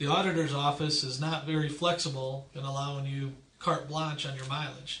 the auditor's office is not very flexible in allowing you carte blanche on your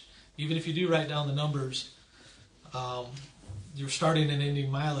mileage. Even if you do write down the numbers, your starting and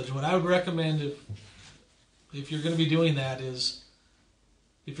ending mileage. What I would recommend if you're going to be doing that is,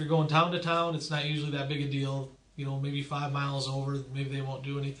 if you're going town to town, it's not usually that big a deal. You know, maybe 5 miles over, maybe they won't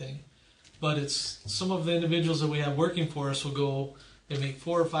do anything. But it's some of the individuals that we have working for us will go and make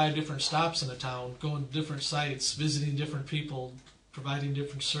 4 or 5 different stops in a town, going to different sites, visiting different people, providing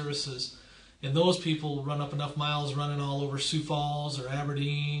different services. And those people run up enough miles running all over Sioux Falls or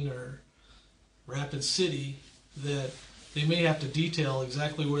Aberdeen or Rapid City that they may have to detail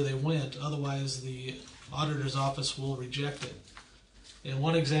exactly where they went. Otherwise, the auditor's office will reject it. And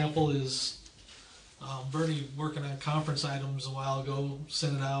one example is Bernie, working on conference items a while ago,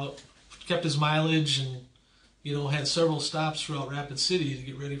 sent it out, kept his mileage, and had several stops throughout Rapid City to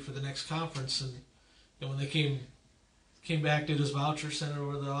get ready for the next conference. And when they came back, did his voucher, sent it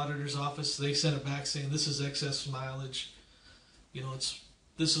over to the auditor's office, they sent it back saying this is excess mileage.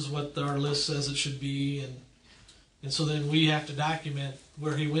 This is what our list says it should be, and so then we have to document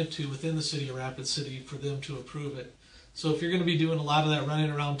where he went to within the city of Rapid City for them to approve it. So if you're going to be doing a lot of that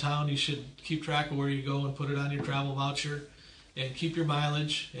running around town, you should keep track of where you go and put it on your travel voucher and keep your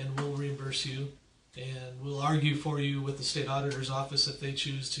mileage, and we'll reimburse you. And we'll argue for you with the state auditor's office if they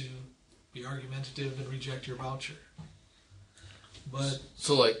choose to be argumentative and reject your voucher. But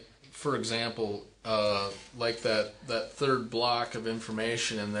so, like, for example, like that third block of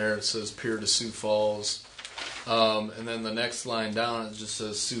information in there, it says Pier to Sioux Falls, and then the next line down it just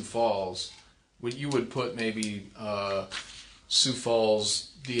says Sioux Falls. You would put maybe Sioux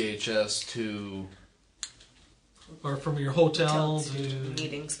Falls DHS to, or from your hotel to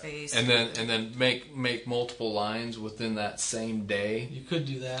meeting space, and then make multiple lines within that same day. You could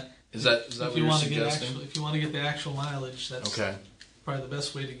do that. Is that what you're suggesting? If you want to get the actual mileage, that's okay. Probably the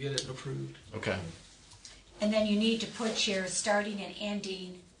best way to get it approved. Okay. And then you need to put your starting and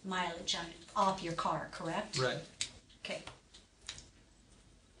ending mileage off your car, correct? Right. Okay.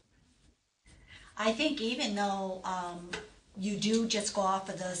 I think even though you do just go off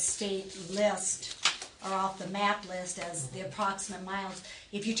of the state list or off the map list as the approximate miles,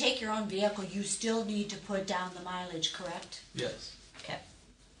 if you take your own vehicle, you still need to put down the mileage, correct? Yes. Okay.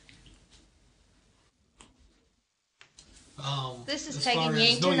 This is Peggy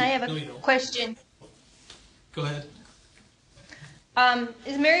Yankton. I have a question. Go ahead.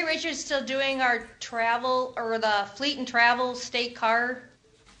 Is Mary Richards still doing our travel or the fleet and travel state car?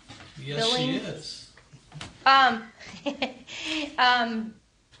 Yes, billing? she is.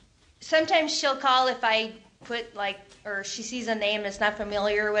 Sometimes she'll call if I put or she sees a name that's not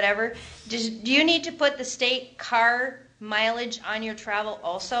familiar or whatever. Do you need to put the state car mileage on your travel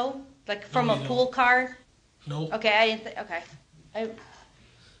also? Like from No, a you pool don't. car? Nope. Okay, I didn't okay.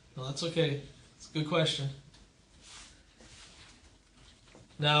 No, that's okay. It's a good question.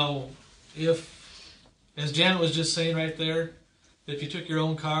 Now, if, as Janet was just saying right there, if you took your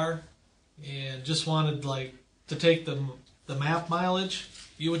own car and just wanted to take the map mileage,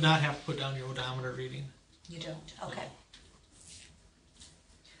 you would not have to put down your odometer reading. You don't, okay.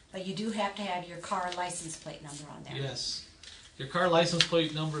 But you do have to have your car license plate number on there. Yes. Your car license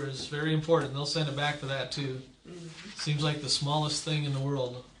plate number is very important. They'll send it back for that too. Seems like the smallest thing in the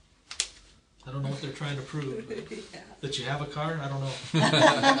world. I don't know what they're trying to prove. That you have a car? I don't know.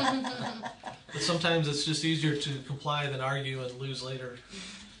 But sometimes it's just easier to comply than argue and lose later.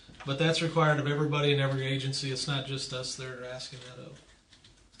 But that's required of everybody in every agency. It's not just us they're asking that of.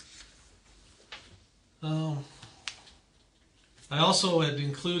 I also had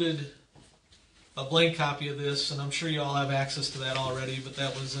included a blank copy of this, and I'm sure you all have access to that already, but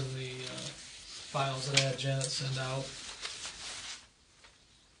that was in the files that I had Janet send out.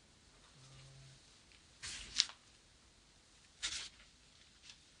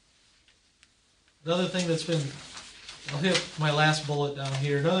 Another thing that's been, I'll hit my last bullet down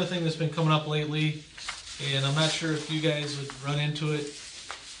here. Another thing that's been coming up lately, and I'm not sure if you guys would run into it.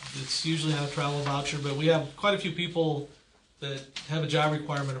 It's usually on a travel voucher, but we have quite a few people that have a job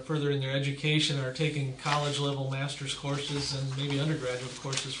requirement of furthering their education or taking college level master's courses and maybe undergraduate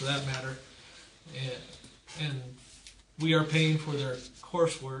courses for that matter. And we are paying for their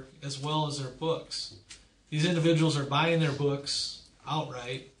coursework as well as their books. These individuals are buying their books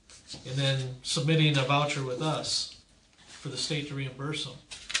outright and then submitting a voucher with us for the state to reimburse them.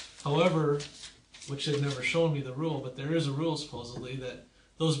 However, which they've never shown me the rule, but there is a rule supposedly that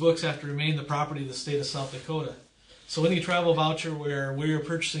those books have to remain the property of the state of South Dakota. So any travel voucher where we are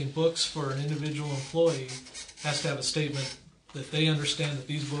purchasing books for an individual employee has to have a statement that they understand that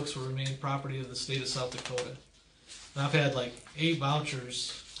these books will remain property of the state of South Dakota. And I've had 8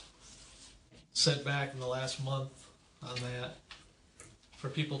 vouchers sent back in the last month on that for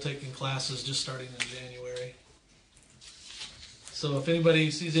people taking classes just starting in January. So if anybody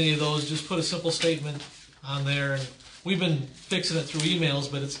sees any of those, just put a simple statement on there. And we've been fixing it through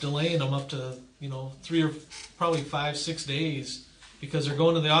emails, but it's delaying them up to 3 or probably 5-6 days because they're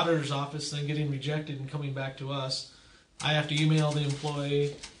going to the auditor's office, then getting rejected and coming back to us. I have to email the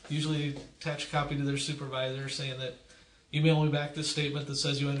employee, usually attach a copy to their supervisor saying that email me back this statement that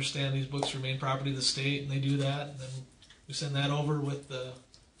says you understand these books remain property of the state, and they do that, and then we send that over with the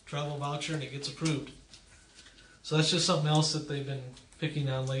travel voucher and it gets approved. So that's just something else that they've been picking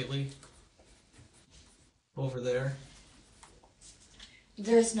on lately over there.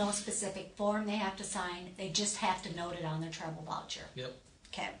 There's no specific form they have to sign. They just have to note it on their travel voucher. Yep.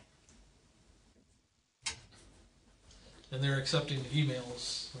 Okay. And they're accepting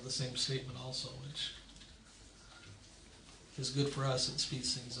emails of the same statement also, which is good for us. It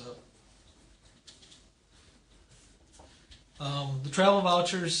speeds things up. The travel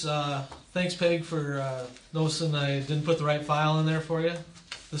vouchers, thanks Peg for noticing I didn't put the right file in there for you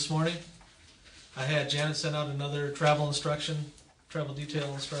this morning. I had Janet send out another travel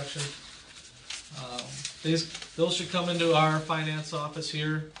detail instruction. Those should come into our finance office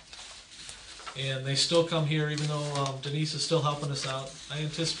here, and they still come here even though Denise is still helping us out. I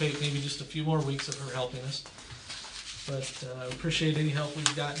anticipate maybe just a few more weeks of her helping us, but I appreciate any help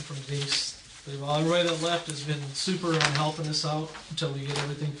we've gotten from Denise. Everybody that left has been super on helping us out until we get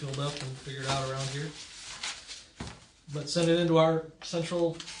everything filled up and figured out around here. But send it into our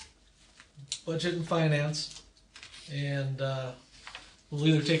central budget and finance, and we'll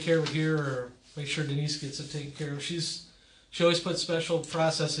either take care of it here or make sure Denise gets it taken care of. She always puts special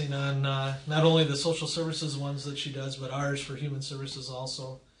processing on not only the social services ones that she does, but ours for human services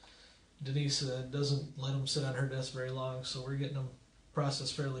also. Denise doesn't let them sit on her desk very long, so we're getting them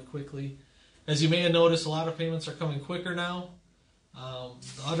processed fairly quickly. As you may have noticed, a lot of payments are coming quicker now.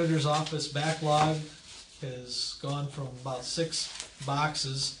 The auditor's office backlog has gone from about 6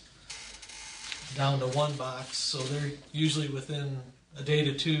 boxes down to 1 box, so they're usually within a day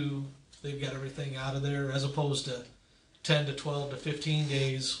to 2 they've got everything out of there, as opposed to 10 to 12 to 15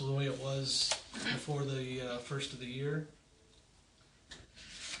 days the way it was before the first of the year.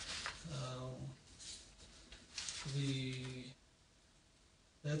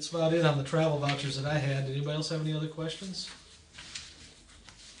 That's about it on the travel vouchers that I had. Did anybody else have any other questions?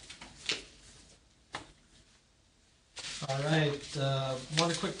 All right,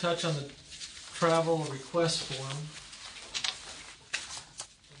 want a quick touch on the travel request form.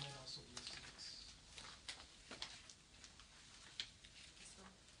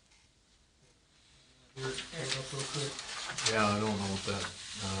 Here, pull it up real quick. Yeah, I don't know what that,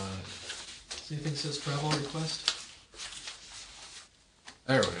 See anything that says travel request?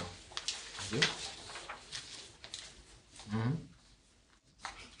 there we go. Thank you. Mm-hmm.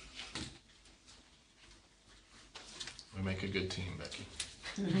 We make a good team, Becky.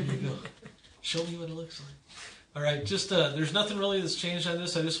 There you go. Show me what it looks like. All right, just there's nothing really that's changed on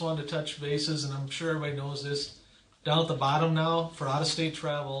this. I just wanted to touch bases, and I'm sure everybody knows this. Down at the bottom now, for out-of-state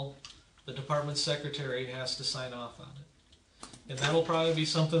travel, the department secretary has to sign off on it. And that'll probably be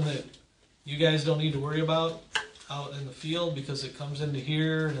something that you guys don't need to worry about out in the field, because it comes into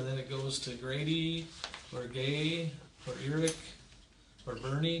here and then it goes to Grady or Gay or Eric or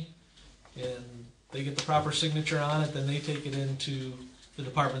Bernie, and they get the proper signature on it. Then they take it into the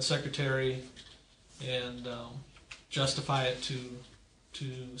department secretary and justify it to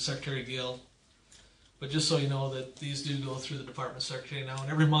Secretary Gill. But just so you know that these do go through the department secretary now,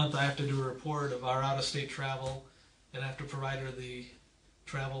 and every month I have to do a report of our out-of-state travel, and I have to provide her the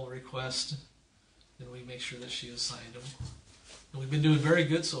travel request, and we make sure that she has signed them. And we've been doing very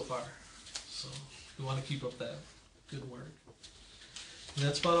good so far, so we want to keep up that good work. And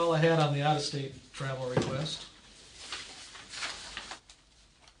that's about all I had on the out-of-state travel request.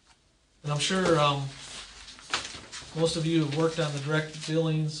 And I'm sure most of you have worked on the direct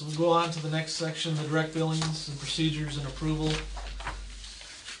billings. We'll go on to the next section, the direct billings and procedures and approval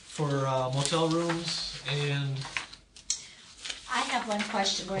for motel rooms. And I have one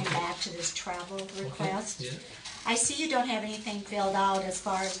question going back to this travel request. yeah. I see you don't have anything filled out as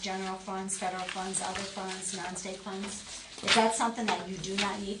far as general funds, federal funds, other funds, non-state funds. Is that something that you do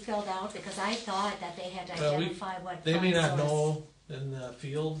not need filled out? Because I thought that they had to identify what they may fund not source. know in the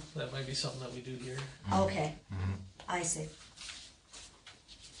field. That might be something that we do here. Okay, I see.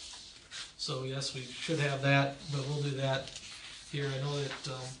 So yes, we should have that, but we'll do that here. I know that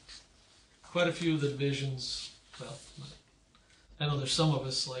quite a few of the divisions, well, I know there's some of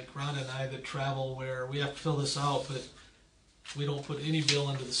us, like Rhonda and I, that travel where we have to fill this out, but we don't put any bill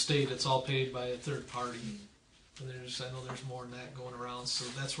into the state. It's all paid by a third party. And I know there's more than that going around, so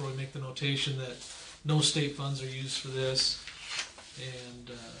that's where we make the notation that no state funds are used for this.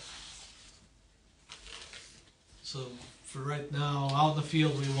 And so for right now, out in the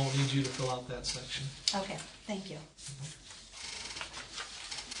field, we won't need you to fill out that section. Okay, thank you.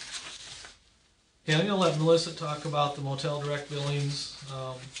 Yeah, I'm going to let Melissa talk about the motel direct billings.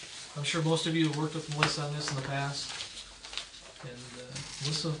 I'm sure most of you have worked with Melissa on this in the past. And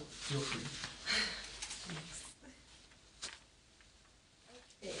Melissa, feel free.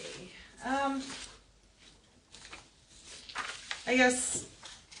 Okay. I guess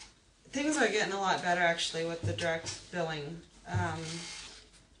things are getting a lot better actually with the direct billing.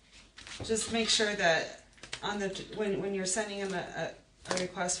 Just make sure that on the when you're sending them a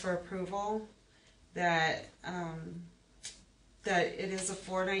request for approval, that that it is a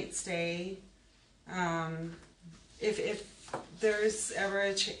 4-night stay. If there's ever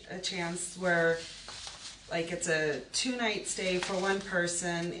a chance where like it's a 2-night stay for one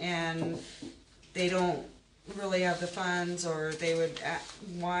person and they don't really have the funds, or they would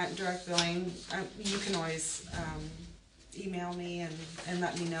want direct billing, you can always email me and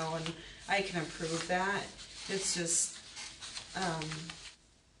let me know, and I can approve that. It's just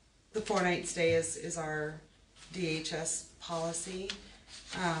the 4-night stay is our DHS policy.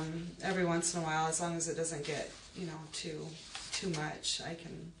 Every once in a while, as long as it doesn't get too much, I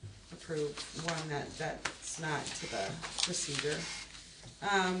can approve one that's not to the procedure.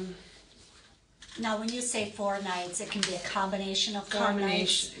 Now, when you say 4 nights, it can be a combination of 4 nights?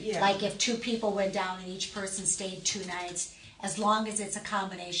 Combination, yeah. Like if 2 people went down and each person stayed 2 nights, as long as it's a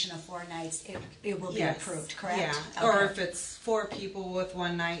combination of 4 nights, it will be Yes. approved, correct? Yeah, Okay. or if it's 4 people with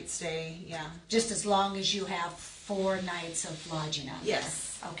 1 night stay, yeah. Just as long as you have 4 nights of lodging on there?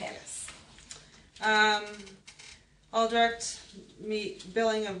 Yes. Okay. Yes. All direct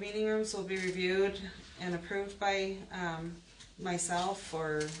billing of meeting rooms will be reviewed and approved by myself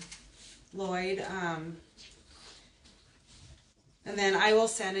or Lloyd. And then I will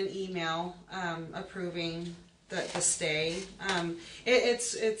send an email approving the stay.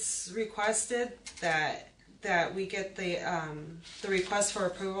 It's requested that we get the request for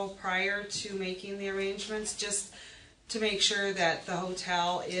approval prior to making the arrangements, just to make sure that the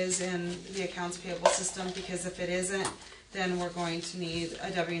hotel is in the accounts payable system, because if it isn't, then we're going to need a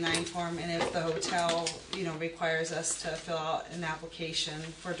W-9 form, and if the hotel, requires us to fill out an application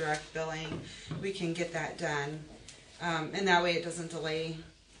for direct billing, we can get that done. And that way it doesn't delay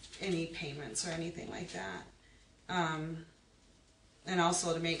any payments or anything like that. And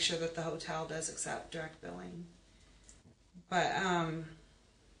also to make sure that the hotel does accept direct billing. But,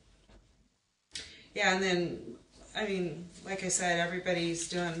 yeah, and then, like I said, everybody's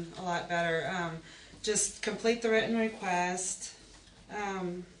doing a lot better. Just complete the written request,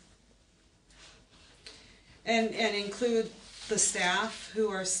 and include the staff who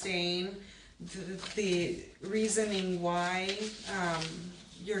are staying, the reasoning why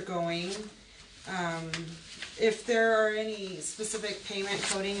you're going. If there are any specific payment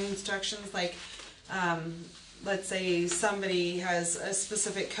coding instructions, like let's say somebody has a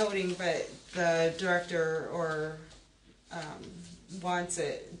specific coding, but the director or wants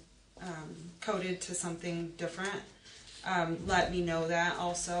it coded to something different, let me know that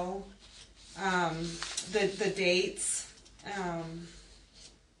also. The dates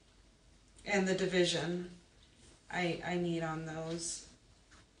and the division I need on those.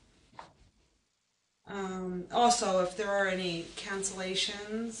 Also, if there are any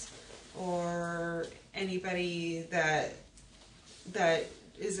cancellations or anybody that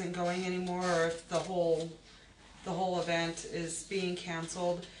isn't going anymore, or if the whole event is being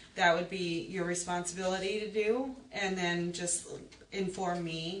canceled, that would be your responsibility to do, and then just inform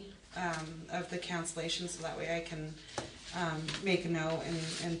me of the cancellation, so that way I can make a note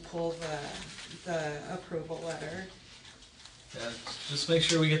and pull the approval letter. Yeah, just make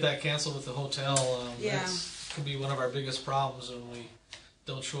sure we get that canceled with the hotel. Yeah. That's can be one of our biggest problems when we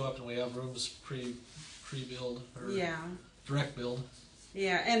don't show up and we have rooms pre-billed or direct billed.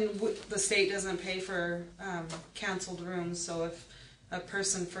 Yeah, and the state doesn't pay for canceled rooms, so if a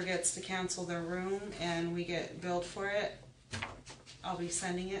person forgets to cancel their room and we get billed for it, I'll be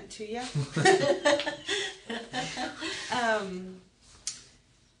sending it to you.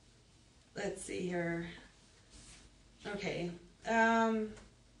 Let's see here. Okay.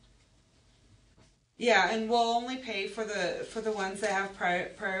 Yeah, and we'll only pay for the ones that have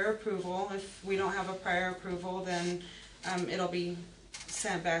prior approval. If we don't have a prior approval, then it'll be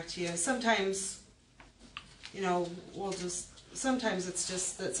sent back to you. Sometimes, sometimes it's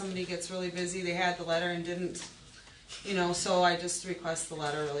just that somebody gets really busy. They had the letter and didn't, so I just request the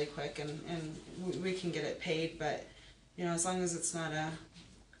letter really quick and we can get it paid. But, as long as it's not a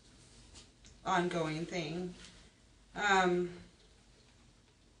ongoing thing.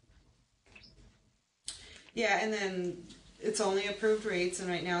 Yeah, and then it's only approved rates, and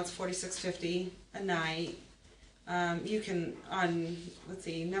right now it's $46.50 a night. You can, let's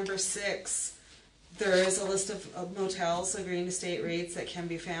see, number 6, there is a list of motels agreeing to state rates that can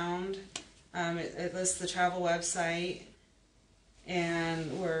be found. It lists the travel website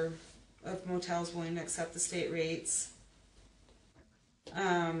and where of motels willing to accept the state rates.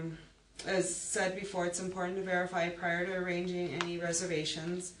 As said before, it's important to verify prior to arranging any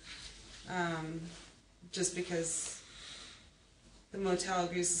reservations. Just because the motel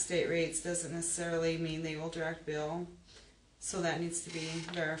agrees to state rates doesn't necessarily mean they will direct bill. So that needs to be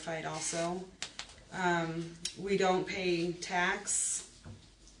verified also. We don't pay tax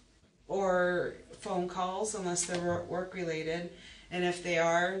or phone calls unless they're work related. And if they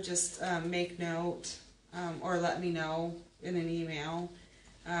are, just make note or let me know in an email.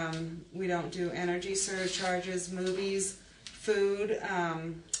 We don't do energy surcharges, movies, food.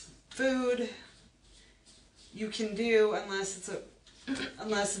 Food you can do unless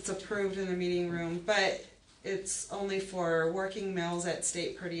it's approved in the meeting room, but it's only for working meals at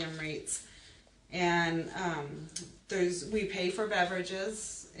state per diem rates. And we pay for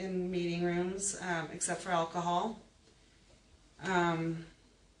beverages in meeting rooms, except for alcohol.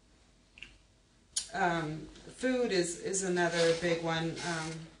 Food is another big one.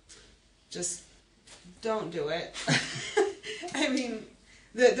 Just don't do it. I mean,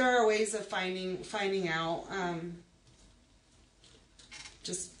 there are ways of finding out.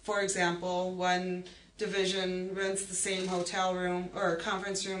 Just for example, one division rents the same hotel room or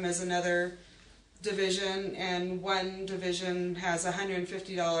conference room as another division, and one division has a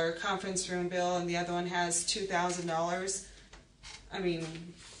 $150 conference room bill and the other one has $2,000. I mean,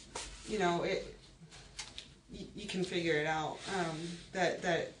 you can figure it out.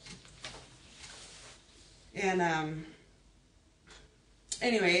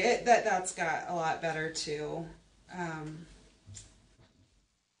 Anyway, that's got a lot better too.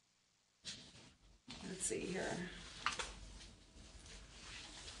 Let's see here.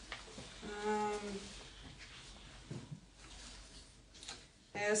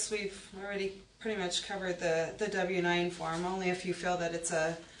 guess we've already pretty much covered the W-9 form, only if you feel that it's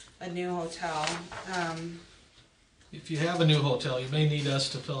a new hotel. If you have a new hotel, you may need us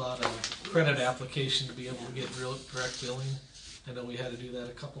to fill out a credit application to be able to get real direct billing. I know we had to do that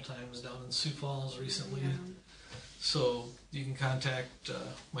a couple times down in Sioux Falls recently. So you can contact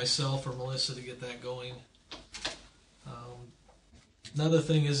myself or Melissa to get that going. Another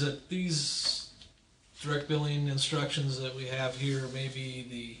thing is that these direct billing instructions that we have here may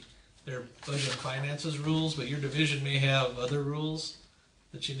be their budget and finances rules, but your division may have other rules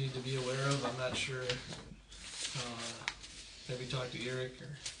that you need to be aware of. I'm not sure. Maybe talk to Eric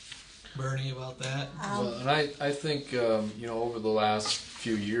or Bernie about that. Well, and I think, over the last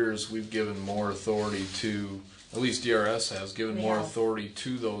few years, we've given more authority to, at least DRS has, given more authority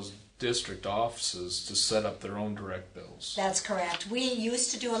to those district offices to set up their own direct bills. That's correct. We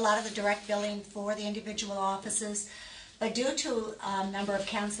used to do a lot of the direct billing for the individual offices, but due to number of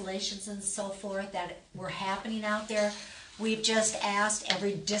cancellations and so forth that were happening out there, we've just asked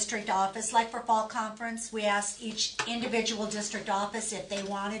every district office, like for fall conference, we asked each individual district office if they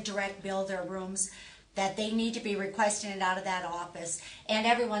want to direct bill their rooms, that they need to be requesting it out of that office. And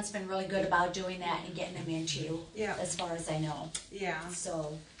everyone's been really good about doing that and getting them into you, as far as I know. Yeah.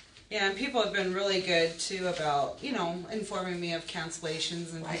 So. Yeah, and people have been really good too about, informing me of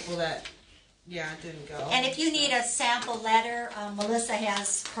cancellations and people that, didn't go. And if you need a sample letter, Melissa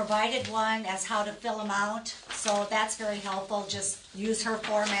has provided one as how to fill them out. So that's very helpful. Just use her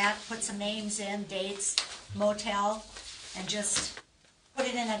format, put some names in, dates, motel, and just put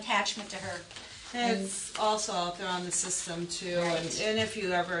it in an attachment to her. And it's also out there on the system too. Right. And if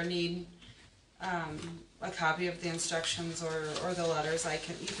you ever need a copy of the instructions or the letters,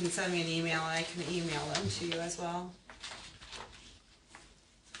 you can send me an email and I can email them to you as well.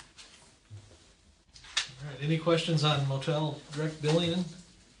 All right, any questions on motel direct billing?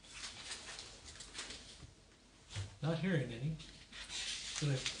 Not hearing any.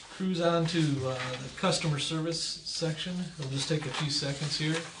 Going to cruise on to the customer service section. It'll just take a few seconds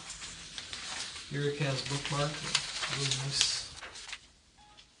here. Eric has bookmarked. Really nice.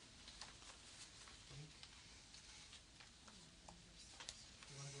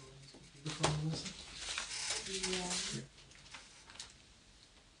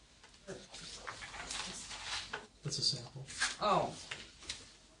 That's a sample. Oh.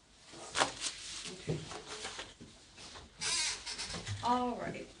 Okay. All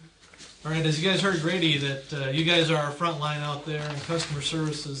right. All right, as you guys heard Grady, that you guys are our front line out there, and customer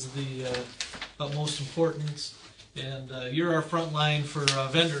service is the utmost importance. And you're our front line for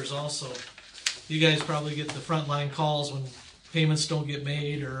vendors also. You guys probably get the front line calls when payments don't get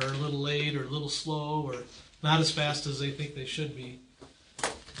made, or are a little late, or a little slow, or not as fast as they think they should be.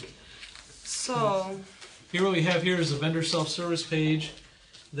 So here what we have here is a vendor self-service page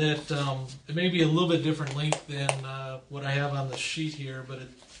that it may be a little bit different link than what I have on the sheet here, but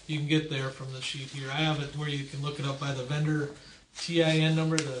you can get there from the sheet here. I have it where you can look it up by the vendor TIN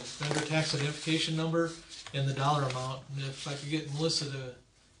number, the vendor tax identification number, and the dollar amount. And if I could get Melissa to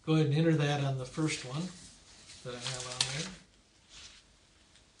go ahead and enter that on the first one that I have on there.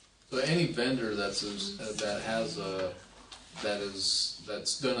 So any vendor that's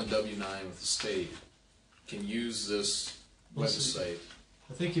done a W-9 with the state can use this website.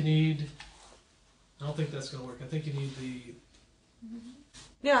 I think you need. I don't think that's going to work. I think you need the.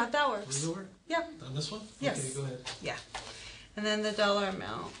 Yeah, that works. Does it work? Yep. On this one? Yes. Okay, go ahead. Yeah. And then the dollar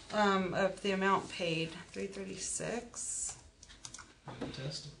amount of the amount paid, $336. I'm going to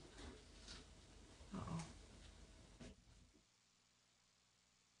test it.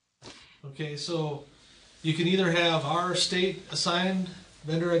 Okay, so you can either have our state assigned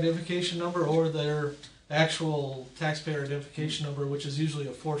vendor identification number or their actual taxpayer identification number, which is usually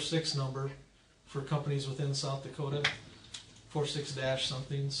a 46 number for companies within South Dakota, 46-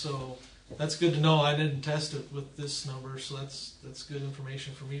 something. So that's good to know. I didn't test it with this number, so that's good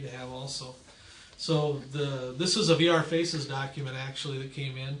information for me to have also. So this is a VR Faces document actually that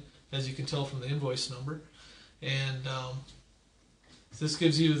came in, as you can tell from the invoice number, and this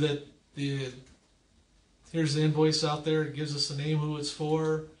gives you that here's the invoice out there. It gives us the name, who it's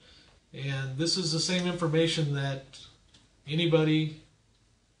for, and this is the same information that anybody,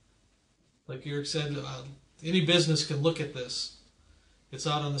 like Eric said, any business can look at this. It's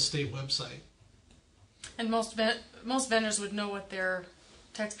out on the state website. And most vendors would know what their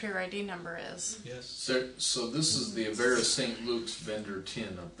taxpayer ID number is. Yes. So this is the Avera St. Luke's vendor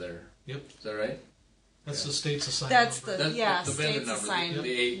TIN up there. Yep. Is that right? That's the state's assigned That's number. the vendor state's number, assigned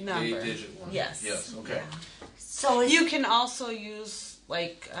the eight number. digit one. Yes. Yes. Okay. Yeah. So You can also use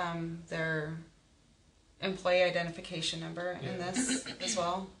like their employee identification number in Yeah. this as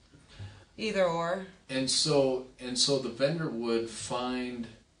well. Either or. And so the vendor would find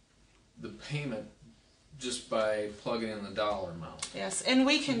the payment just by plugging in the dollar amount. Yes, and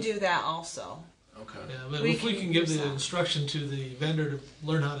we can do that also. Okay. Yeah, but We if we can can give use the that. instruction to the vendor to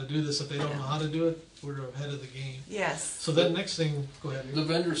learn how to do this, if they don't know how to do it, we're ahead of the game. Yes. So then next thing, go ahead. The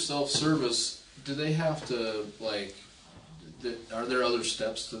vendor self-service, do they have to, like, are there other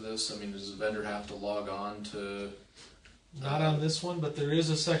steps to this? I mean, does the vendor have to log on to? Not on this one, but there is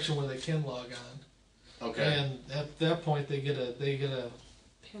a section where they can log on. Okay. And at that point, they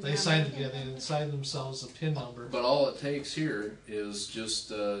sign themselves a PIN number. But all it takes here is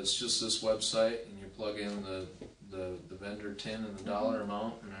just it's just this website, and you plug in the vendor TIN and the dollar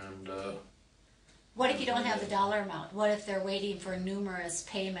amount, and What if you don't have the dollar amount? What if they're waiting for numerous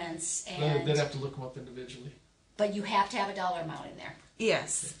payments They'd have to look them up individually. but you have to have a dollar amount in there?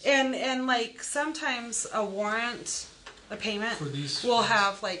 Yes. And like sometimes a warrant, a payment For these will ones.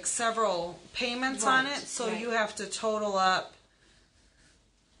 have like several payments on Right, it, so right. you have to total up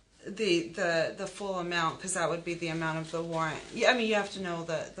the full amount, because that would be the amount of the warrant. Yeah, I mean, you have to know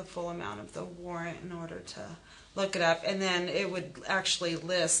the full amount of the warrant in order to look it up, and then it would actually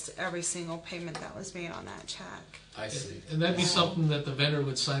list every single payment that was made on that check. I see. And that'd be something that the vendor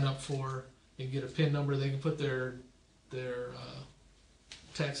would sign up for and get a PIN number. They can put their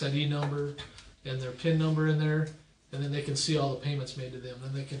tax ID number and their PIN number in there, and then they can see all the payments made to them.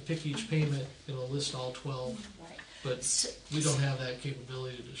 Then they can pick each payment, and it'll list all 12. Right. But we don't have that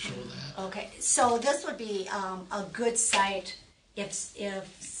capability to show that. Okay, so this would be a good site if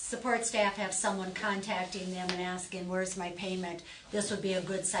support staff have someone contacting them and asking, where's my payment? This would be a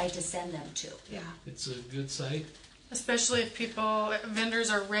good site to send them to. Yeah. It's a good site. Especially if vendors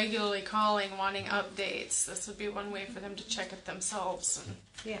are regularly calling wanting updates. This would be one way for them to check it themselves.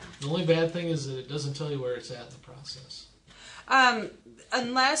 Yeah. The only bad thing is that it doesn't tell you where it's at in the process.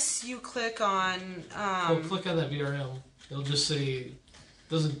 Unless you click on. Well, click on that VRM. It'll just say,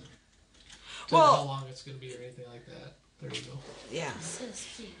 doesn't tell Well- you how long it's going to be or anything like that. There you go. Yeah.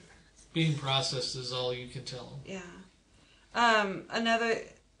 Being processed is all you can tell them. Yeah.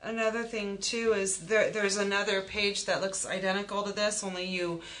 Another thing too is there's another page that looks identical to this, only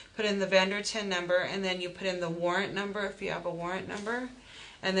you put in the vendor TIN number and then you put in the warrant number if you have a warrant number,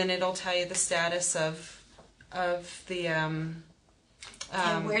 and then it'll tell you the status of the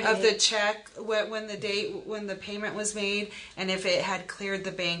of the check, when the payment was made, and if it had cleared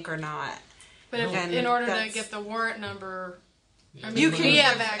the bank or not. But in order to get the warrant number, I mean, You can we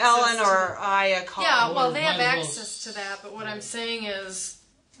have give access Ellen to- or I a call. Yeah, well, they have Might as well access to that, but what I'm saying is,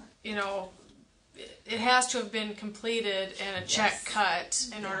 it has to have been completed and a check cut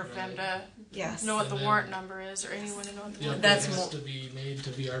in order for them to Yes. know what the And then- warrant number is, or anyone to know what the The warrant update That's has more- to be made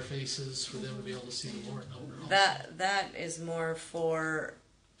to VR faces for them to be able to see the warrant number. also. That is more for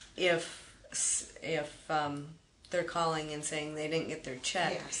if they're calling and saying they didn't get their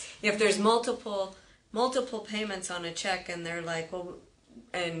check. Yes. If there's multiple payments on a check and they're like, well,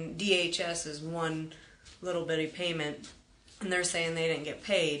 and DHS is one little bitty payment, and they're saying they didn't get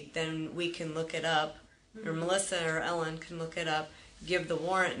paid, then we can look it up, or Melissa or Ellen can look it up, give the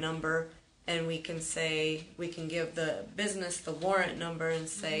warrant number, and we can give the business the warrant number and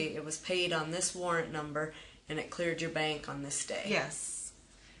say it was paid on this warrant number and it cleared your bank on this day. Yes.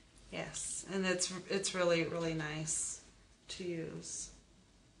 Yes. And it's really, really nice to use.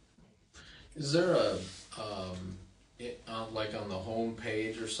 Is there a like on the home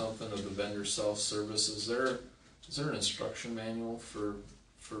page or something of the vendor self-service? Is there an instruction manual for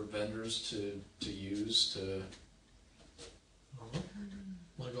vendors to use to?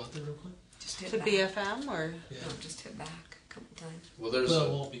 Want to go out there real quick? Just hit To back. BFM or? Yeah. No, just hit back a couple times. Well, there's Well, it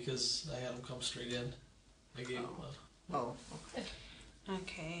won't because I had them come straight in. I gave them Oh, okay.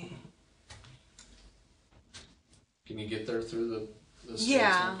 Okay. Can you get there through the state's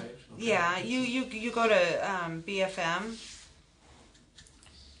Yeah. homepage? Okay. Yeah. You go to BFM.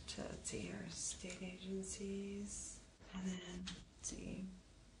 Let's see here, state agencies, and then let's see,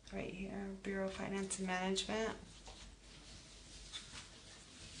 right here, Bureau of Finance and Management.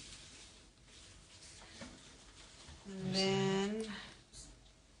 And then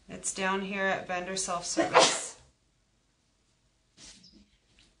it's down here at vendor self-service.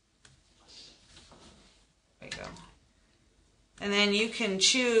 There you go. And then you can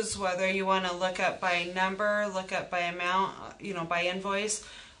choose whether you want to look up by number, look up by amount, by invoice,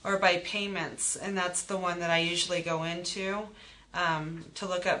 or by payments. And that's the one that I usually go into, to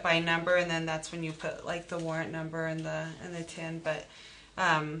look up by number, and then that's when you put like the warrant number and the TIN. But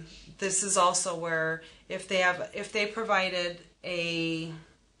this is also where if they provided a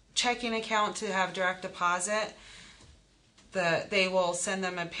checking account to have direct deposit, they will send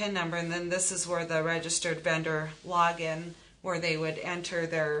them a PIN number, and then this is where the registered vendor login, where they would enter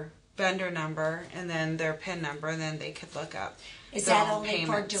their vendor number and then their PIN number, and then they could look up. Is their that own only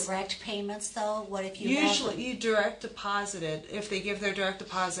payments. for direct payments though? What if you Usually you direct deposited if they give their direct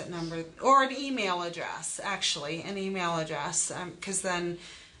deposit number or an email address, actually an email address, because then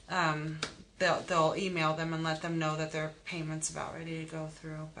they'll email them and let them know that their payment's about ready to go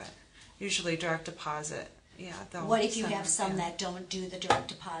through. But usually direct deposit, yeah. What if you send have them some in. that don't do the direct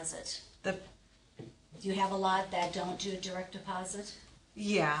deposit? You have a lot that don't do direct deposit?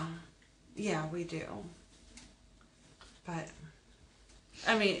 Yeah, we do. But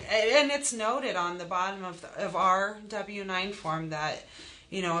I mean, and it's noted on the bottom of our W-9 form that,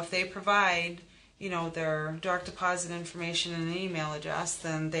 if they provide, their direct deposit information and an email address,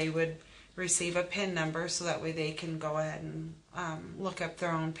 then they would receive a PIN number, so that way they can go ahead and look up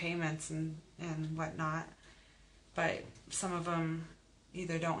their own payments and whatnot. But some of them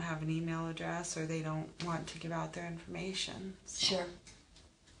either don't have an email address or they don't want to give out their information. So. Sure.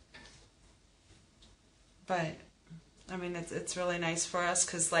 But I mean, it's really nice for us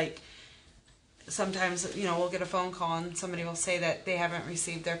because, like, sometimes, we'll get a phone call and somebody will say that they haven't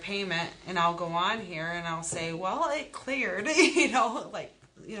received their payment, and I'll go on here and I'll say, well, it cleared,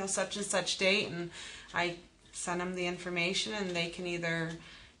 such and such date, and I send them the information and they can either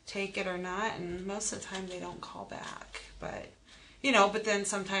take it or not, and most of the time they don't call back. But, but then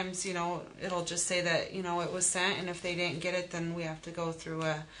sometimes, it'll just say that, it was sent, and if they didn't get it, then we have to go through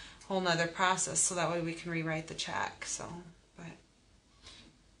a whole nother process, so that way we can rewrite the check. So,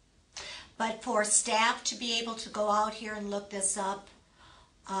 but for staff to be able to go out here and look this up,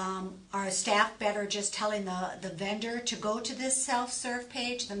 are staff better just telling the vendor to go to this self-serve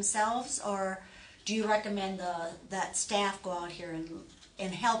page themselves, or do you recommend that staff go out here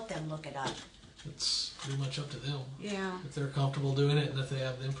and help them look it up? It's pretty much up to them. Yeah. If they're comfortable doing it and if they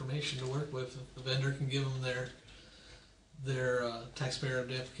have the information to work with, the vendor can give them their taxpayer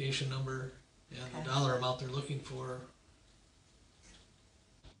identification number and the dollar amount they're looking for.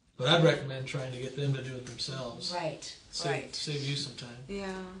 But I'd recommend trying to get them to do it themselves. Right. Save you some time.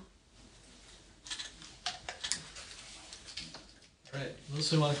 Yeah. All right.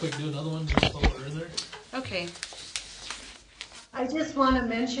 Melissa, you want to quick do another one just while we're in there? Okay. I just want to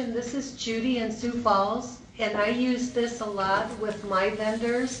mention this is Judy in Sioux Falls, and I use this a lot with my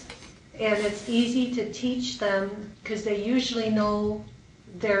vendors, and it's easy to teach them because they usually know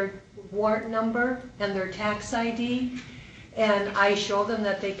their warrant number and their tax ID, and I show them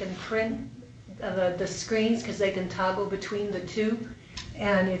that they can print the screens because they can toggle between the two,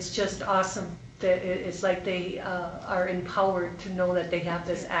 and it's just awesome. It's like they are empowered to know that they have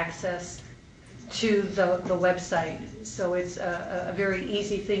this access to the website. So it's a very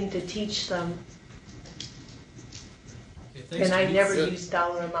easy thing to teach them. Okay, and I never Good. use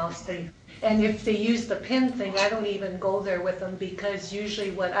dollar amounts. And if they use the PIN thing, I don't even go there with them, because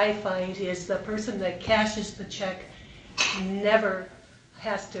usually what I find is the person that cashes the check never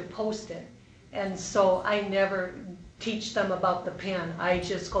has to post it. And so I never teach them about the PIN. I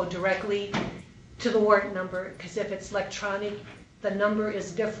just go directly to the warrant number, because if it's electronic, the number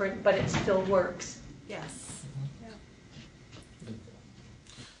is different, but it still works. Yes.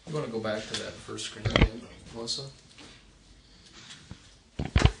 You want to go back to that first screen again, Melissa?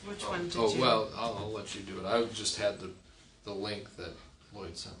 Which one did Oh, you? well, I'll let you do it. I just had the link that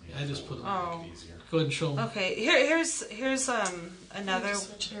Lloyd sent me. I just put them. Oh. Make it easier. Go ahead and show them. Okay. Here's another.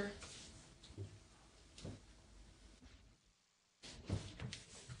 Switch here.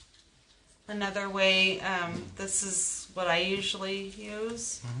 Another way, this is what I usually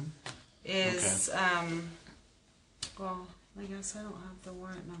use, is, well, I guess I don't have the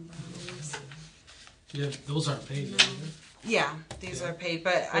warrant number. Those aren't paid yet, either. Yeah, these are paid,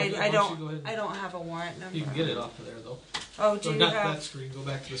 but Why don't I you go ahead and- don't have a warrant number. You can get it off of there, though. Oh, do So you not have? that screen. Go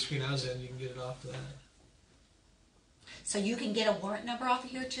back to the screen I was in. You can get it off of that. So you can get a warrant number off of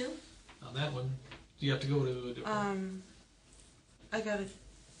here too? On that one, you have to go to a different. I gotta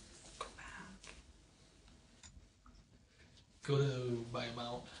go back. Go to by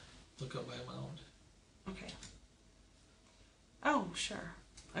amount. Look up by amount. Okay. Oh, sure.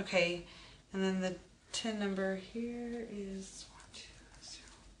 Okay, and then the TIN number here is 120.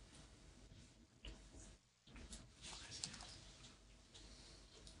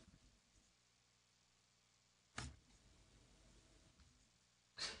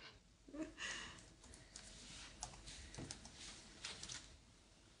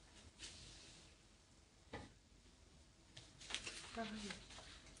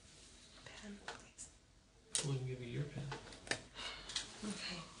 Pen, please. We'll even give you your pen.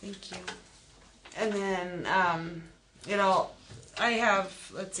 Okay. Thank you. And then, I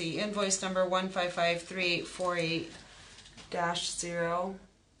have, let's see, invoice number 1553848-0.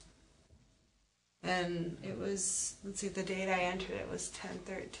 And it was, let's see, the date I entered it was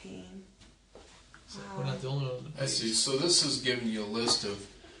 10/13. We're not the only one. I see. So this is giving you a list of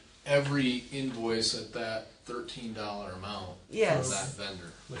every invoice at that $13 amount Yes. for that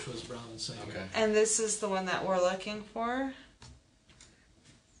vendor. Which was Brown and Sanger. Okay. And this is the one that we're looking for.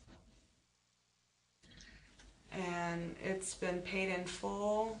 And it's been paid in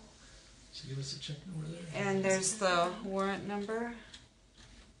full. So give us a check number there. And there's the warrant number.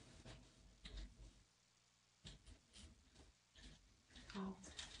 Oh,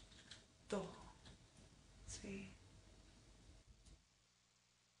 let's see.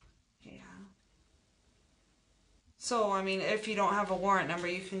 Yeah. So, I mean, if you don't have a warrant number,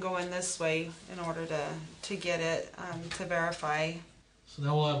 you can go in this way in order to get it, to verify. So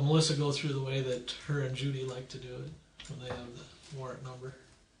now we'll have Melissa go through the way that her and Judy like to do it when they have the warrant number.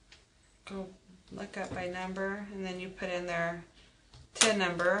 Go look up by number, and then you put in their TIN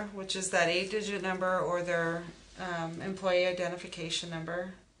number, which is that 8-digit number, or their employee identification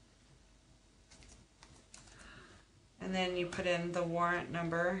number. And then you put in the warrant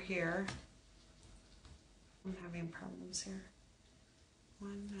number here. I'm having problems here.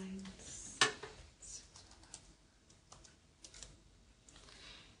 196.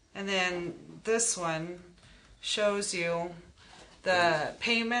 And then this one shows you the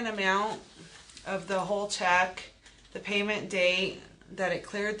payment amount of the whole check, the payment date that it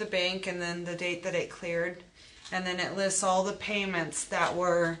cleared the bank, and then the date that it cleared. And then it lists all the payments that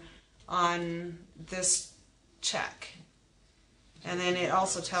were on this check. And then it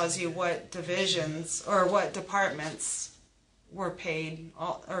also tells you what divisions or what departments were paid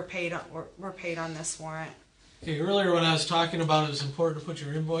on this warrant. Okay, earlier when I was talking about it was important to put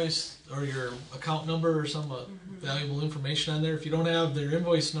your invoice or your account number or some valuable information on there. If you don't have their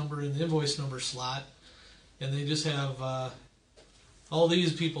invoice number in the invoice number slot, and they just have, all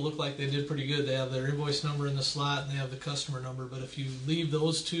these people look like they did pretty good. They have their invoice number in the slot and they have the customer number, but if you leave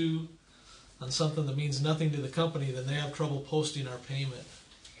those two on something that means nothing to the company, then they have trouble posting our payment.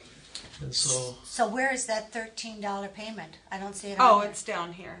 And so... So where is that $13 payment? I don't see it on there. It's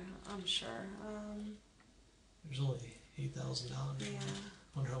down here, I'm sure. There's only $8,000. Yeah.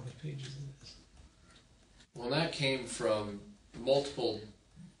 Wonder how many pages it is. Well, that came from multiple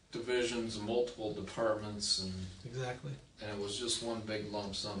divisions, multiple departments, and exactly. And it was just one big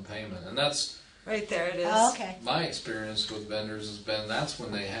lump sum payment, and that's right there. It is. Oh, okay. My experience with vendors has been that's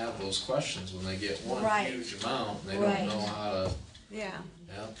when they have those questions when they get one huge amount and they don't know how to. Yeah.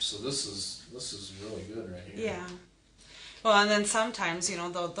 Yeah. So this is really good right here. Yeah. Well, and then sometimes,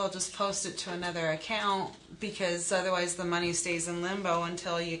 they'll just post it to another account because otherwise the money stays in limbo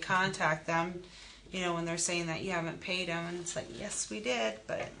until you contact them, when they're saying that you haven't paid them, and it's like, yes, we did,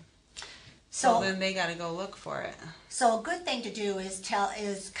 but so then they got to go look for it. So a good thing to do is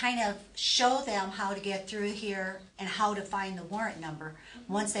kind of show them how to get through here and how to find the warrant number.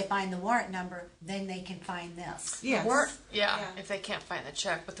 Once they find the warrant number, then they can find this. Yes. The warrant, if they can't find the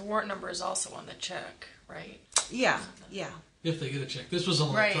check, but the warrant number is also on the check, right? Yeah. If they get a check. This was an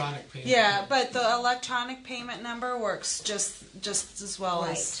electronic payment. Yeah, but the electronic payment number works just as well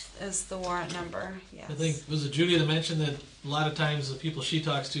as the warrant number. Yes. I think, was it Judy that mentioned that a lot of times the people she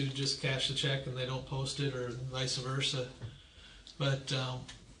talks to just cash the check and they don't post it, or vice versa. But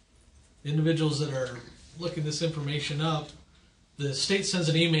individuals that are looking this information up, the state sends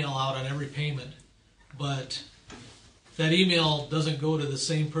an email out on every payment, but that email doesn't go to the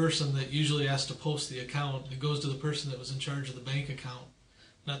same person that usually has to post the account. It goes to the person that was in charge of the bank account,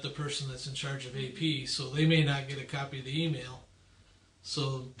 not the person that's in charge of AP. So they may not get a copy of the email.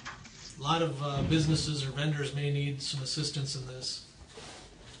 So a lot of businesses or vendors may need some assistance in this.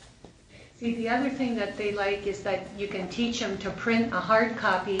 See, the other thing that they like is that you can teach them to print a hard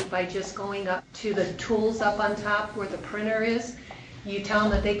copy by just going up to the tools up on top where the printer is. You tell them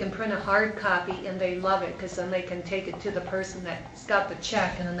that they can print a hard copy, and they love it because then they can take it to the person that's got the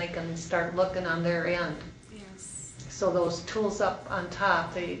check, and then they can start looking on their end. Yes. So those tools up on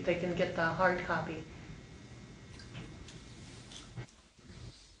top, they can get the hard copy.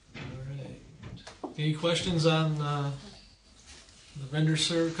 All right. Any questions on the vendor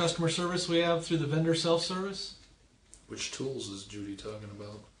customer service we have through the vendor self-service? Which tools is Judy talking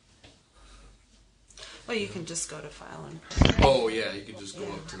about? Well, you can just go to file and print. Oh, yeah, you can just go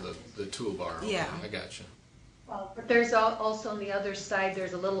up to the toolbar. Okay, Yeah. I got you. Well, but there's also on the other side,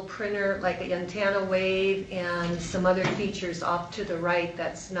 there's a little printer like an antenna wave and some other features off to the right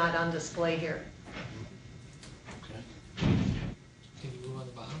that's not on display here. Okay. Can you move on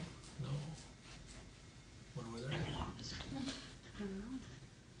the bottom?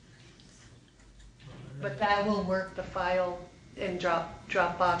 But that will work the file and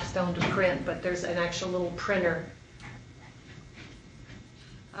Dropbox down to print, but there's an actual little printer.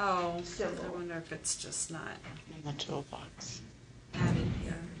 Oh, Symbol. I wonder if it's just not In the toolbox. added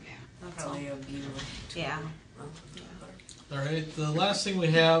here. That's all. Probably a view. Yeah. All right, the last thing we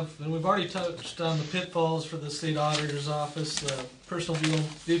have, and we've already touched on the pitfalls for the state auditor's office, the personal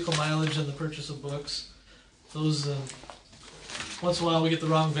vehicle mileage and the purchase of books. Those, once in a while we get the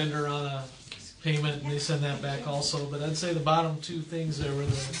wrong vendor on a payment and they send that back also. But I'd say the bottom two things there were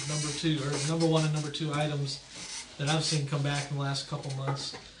the number one and number two items that I've seen come back in the last couple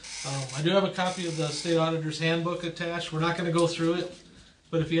months. I do have a copy of the state auditor's handbook attached. We're not going to go through it,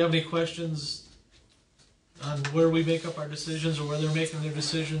 but if you have any questions on where we make up our decisions or where they're making their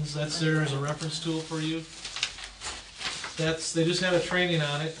decisions, that's there as a reference tool for you. They just had a training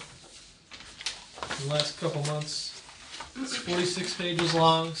on it in the last couple months. It's 46 pages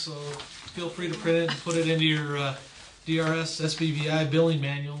long, so feel free to print it and put it into your DRS SBVI billing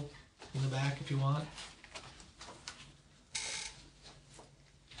manual in the back if you want.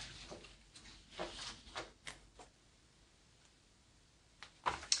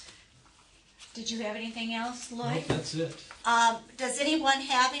 Did you have anything else, Lloyd? Nope, that's it. Does anyone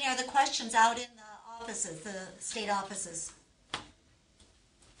have any other questions out in the offices, the state offices?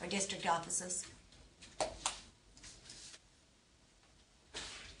 Or district offices?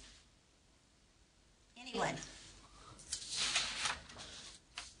 Anyone?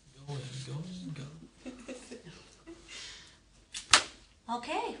 Go.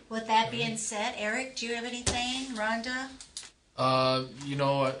 Okay, with that being said, Eric, do you have anything? Rhonda? I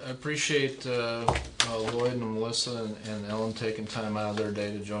appreciate Lloyd and Melissa and Ellen taking time out of their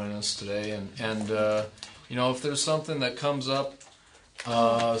day to join us today. And if there's something that comes up,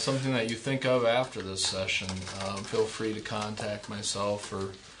 something that you think of after this session, feel free to contact myself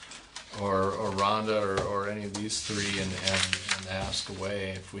or Rhonda or any of these three and ask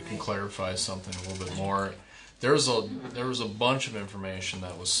away if we can clarify something a little bit more. There was a bunch of information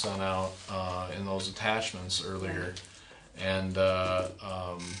that was sent out in those attachments earlier. And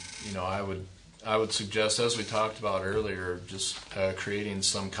I would suggest, as we talked about earlier, just creating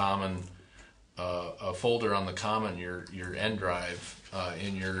some common a folder on the common your N drive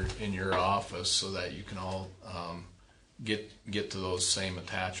in your office so that you can all get to those same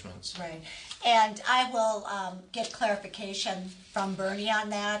attachments. Right, and I will get clarification from Bernie on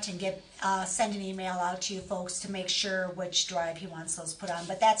that and send an email out to you folks to make sure which drive he wants those put on.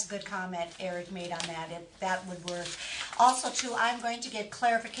 But that's a good comment Eric made on that, if that would work. Also, too, I'm going to get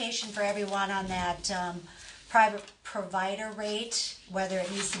clarification for everyone on that private provider rate, whether it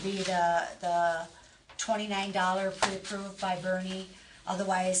needs to be the $29 pre-approved by Bernie.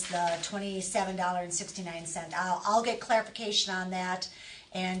 Otherwise, the $27.69. I'll get clarification on that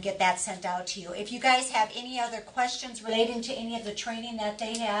and get that sent out to you. If you guys have any other questions relating to any of the training that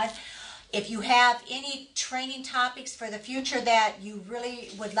they had, if you have any training topics for the future that you really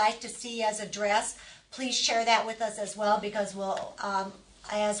would like to see as addressed, please share that with us as well, because we'll,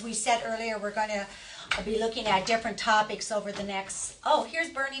 as we said earlier, we're going to be looking at different topics over the next... Oh, here's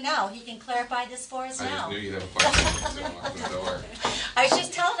Bernie now. He can clarify this for us now. I just knew you'd have a question so off the door. I was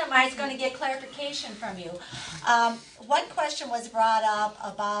just telling him I was going to get clarification from you. One question was brought up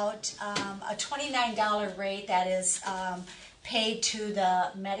about a $29 rate that is paid to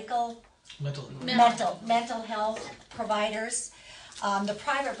the mental health providers. The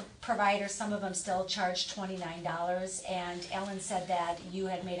private providers, some of them still charge $29, and Ellen said that you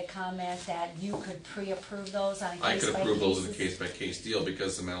had made a comment that you could pre-approve those on a case-by-case. I could approve those in a case-by-case deal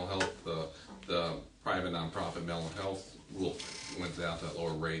because the mental health, the private nonprofit mental health rule went down to that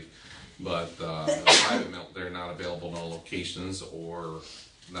lower rate, but the private they're not available in all locations or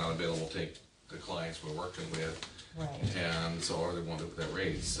not available to take the clients we're working with, right? And so or they won't do that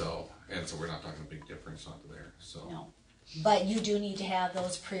rate. So we're not talking a big difference onto there. So. No. But you do need to have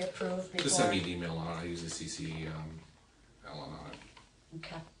those pre-approved before... Just send me an email on it. I usually CC Ellen on it.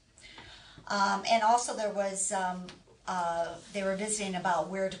 Okay. And also there was, they were visiting about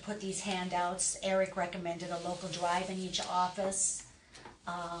where to put these handouts. Eric recommended a local drive in each office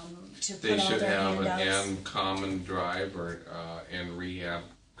to put all their handouts. They should have an N common drive or N rehab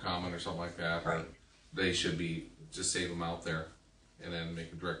common or something like that. Right. Or they should be, just save them out there and then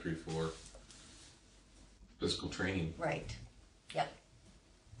make a directory for physical training. Right. Yep.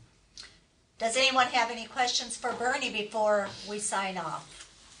 Does anyone have any questions for Bernie before we sign off?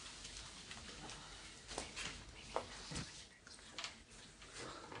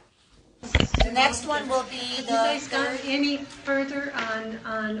 The next one will be the... Have you guys gone any further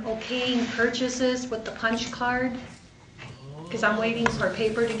on okaying purchases with the punch card? Because I'm waiting for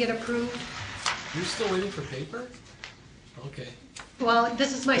paper to get approved. You're still waiting for paper? Okay. Well,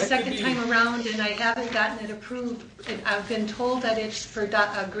 this is my That could second be- time around, and I haven't gotten it approved. And I've been told that it's for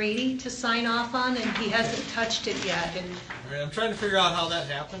Grady to sign off on, and he hasn't touched it yet. And All right, I'm trying to figure out how that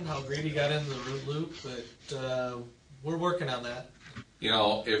happened, how Grady got into the loop, but we're working on that. You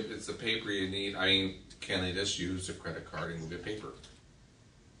know, if it's the paper you need, I mean, can they just use a credit card and get paper?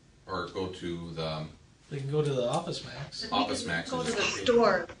 Or go to the They can go to the Office Max. Office Max? go and to just the get paper.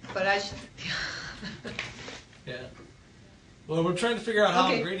 store, but I should. Yeah. Well, we're trying to figure out how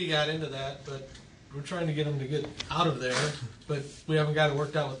Okay. Grady got into that, but we're trying to get him to get out of there, but we haven't got it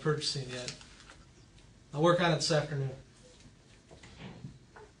worked out with purchasing yet. I'll work on it this afternoon.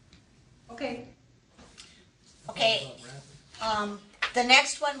 Okay. Okay, the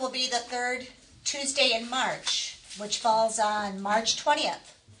next one will be the third Tuesday in March, which falls on March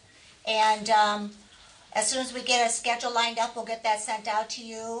 20th. And as soon as we get a schedule lined up, we'll get that sent out to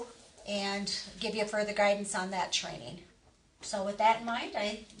you and give you further guidance on that training. So with that in mind,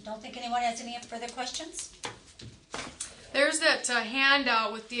 I don't think anyone has any further questions. There's that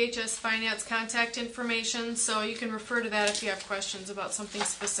handout with DHS Finance contact information, so you can refer to that if you have questions about something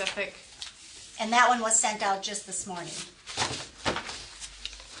specific. And that one was sent out just this morning.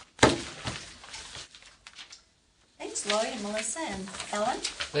 Thanks, Lloyd and Melissa and Ellen.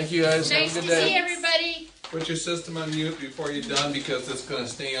 Thank you guys. Nice Have a to good see day. everybody. Put your system on mute before you're done because it's going to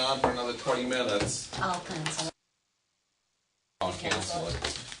stay on for another 20 minutes. I'll cancel it. I'll cancel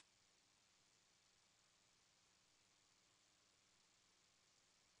it.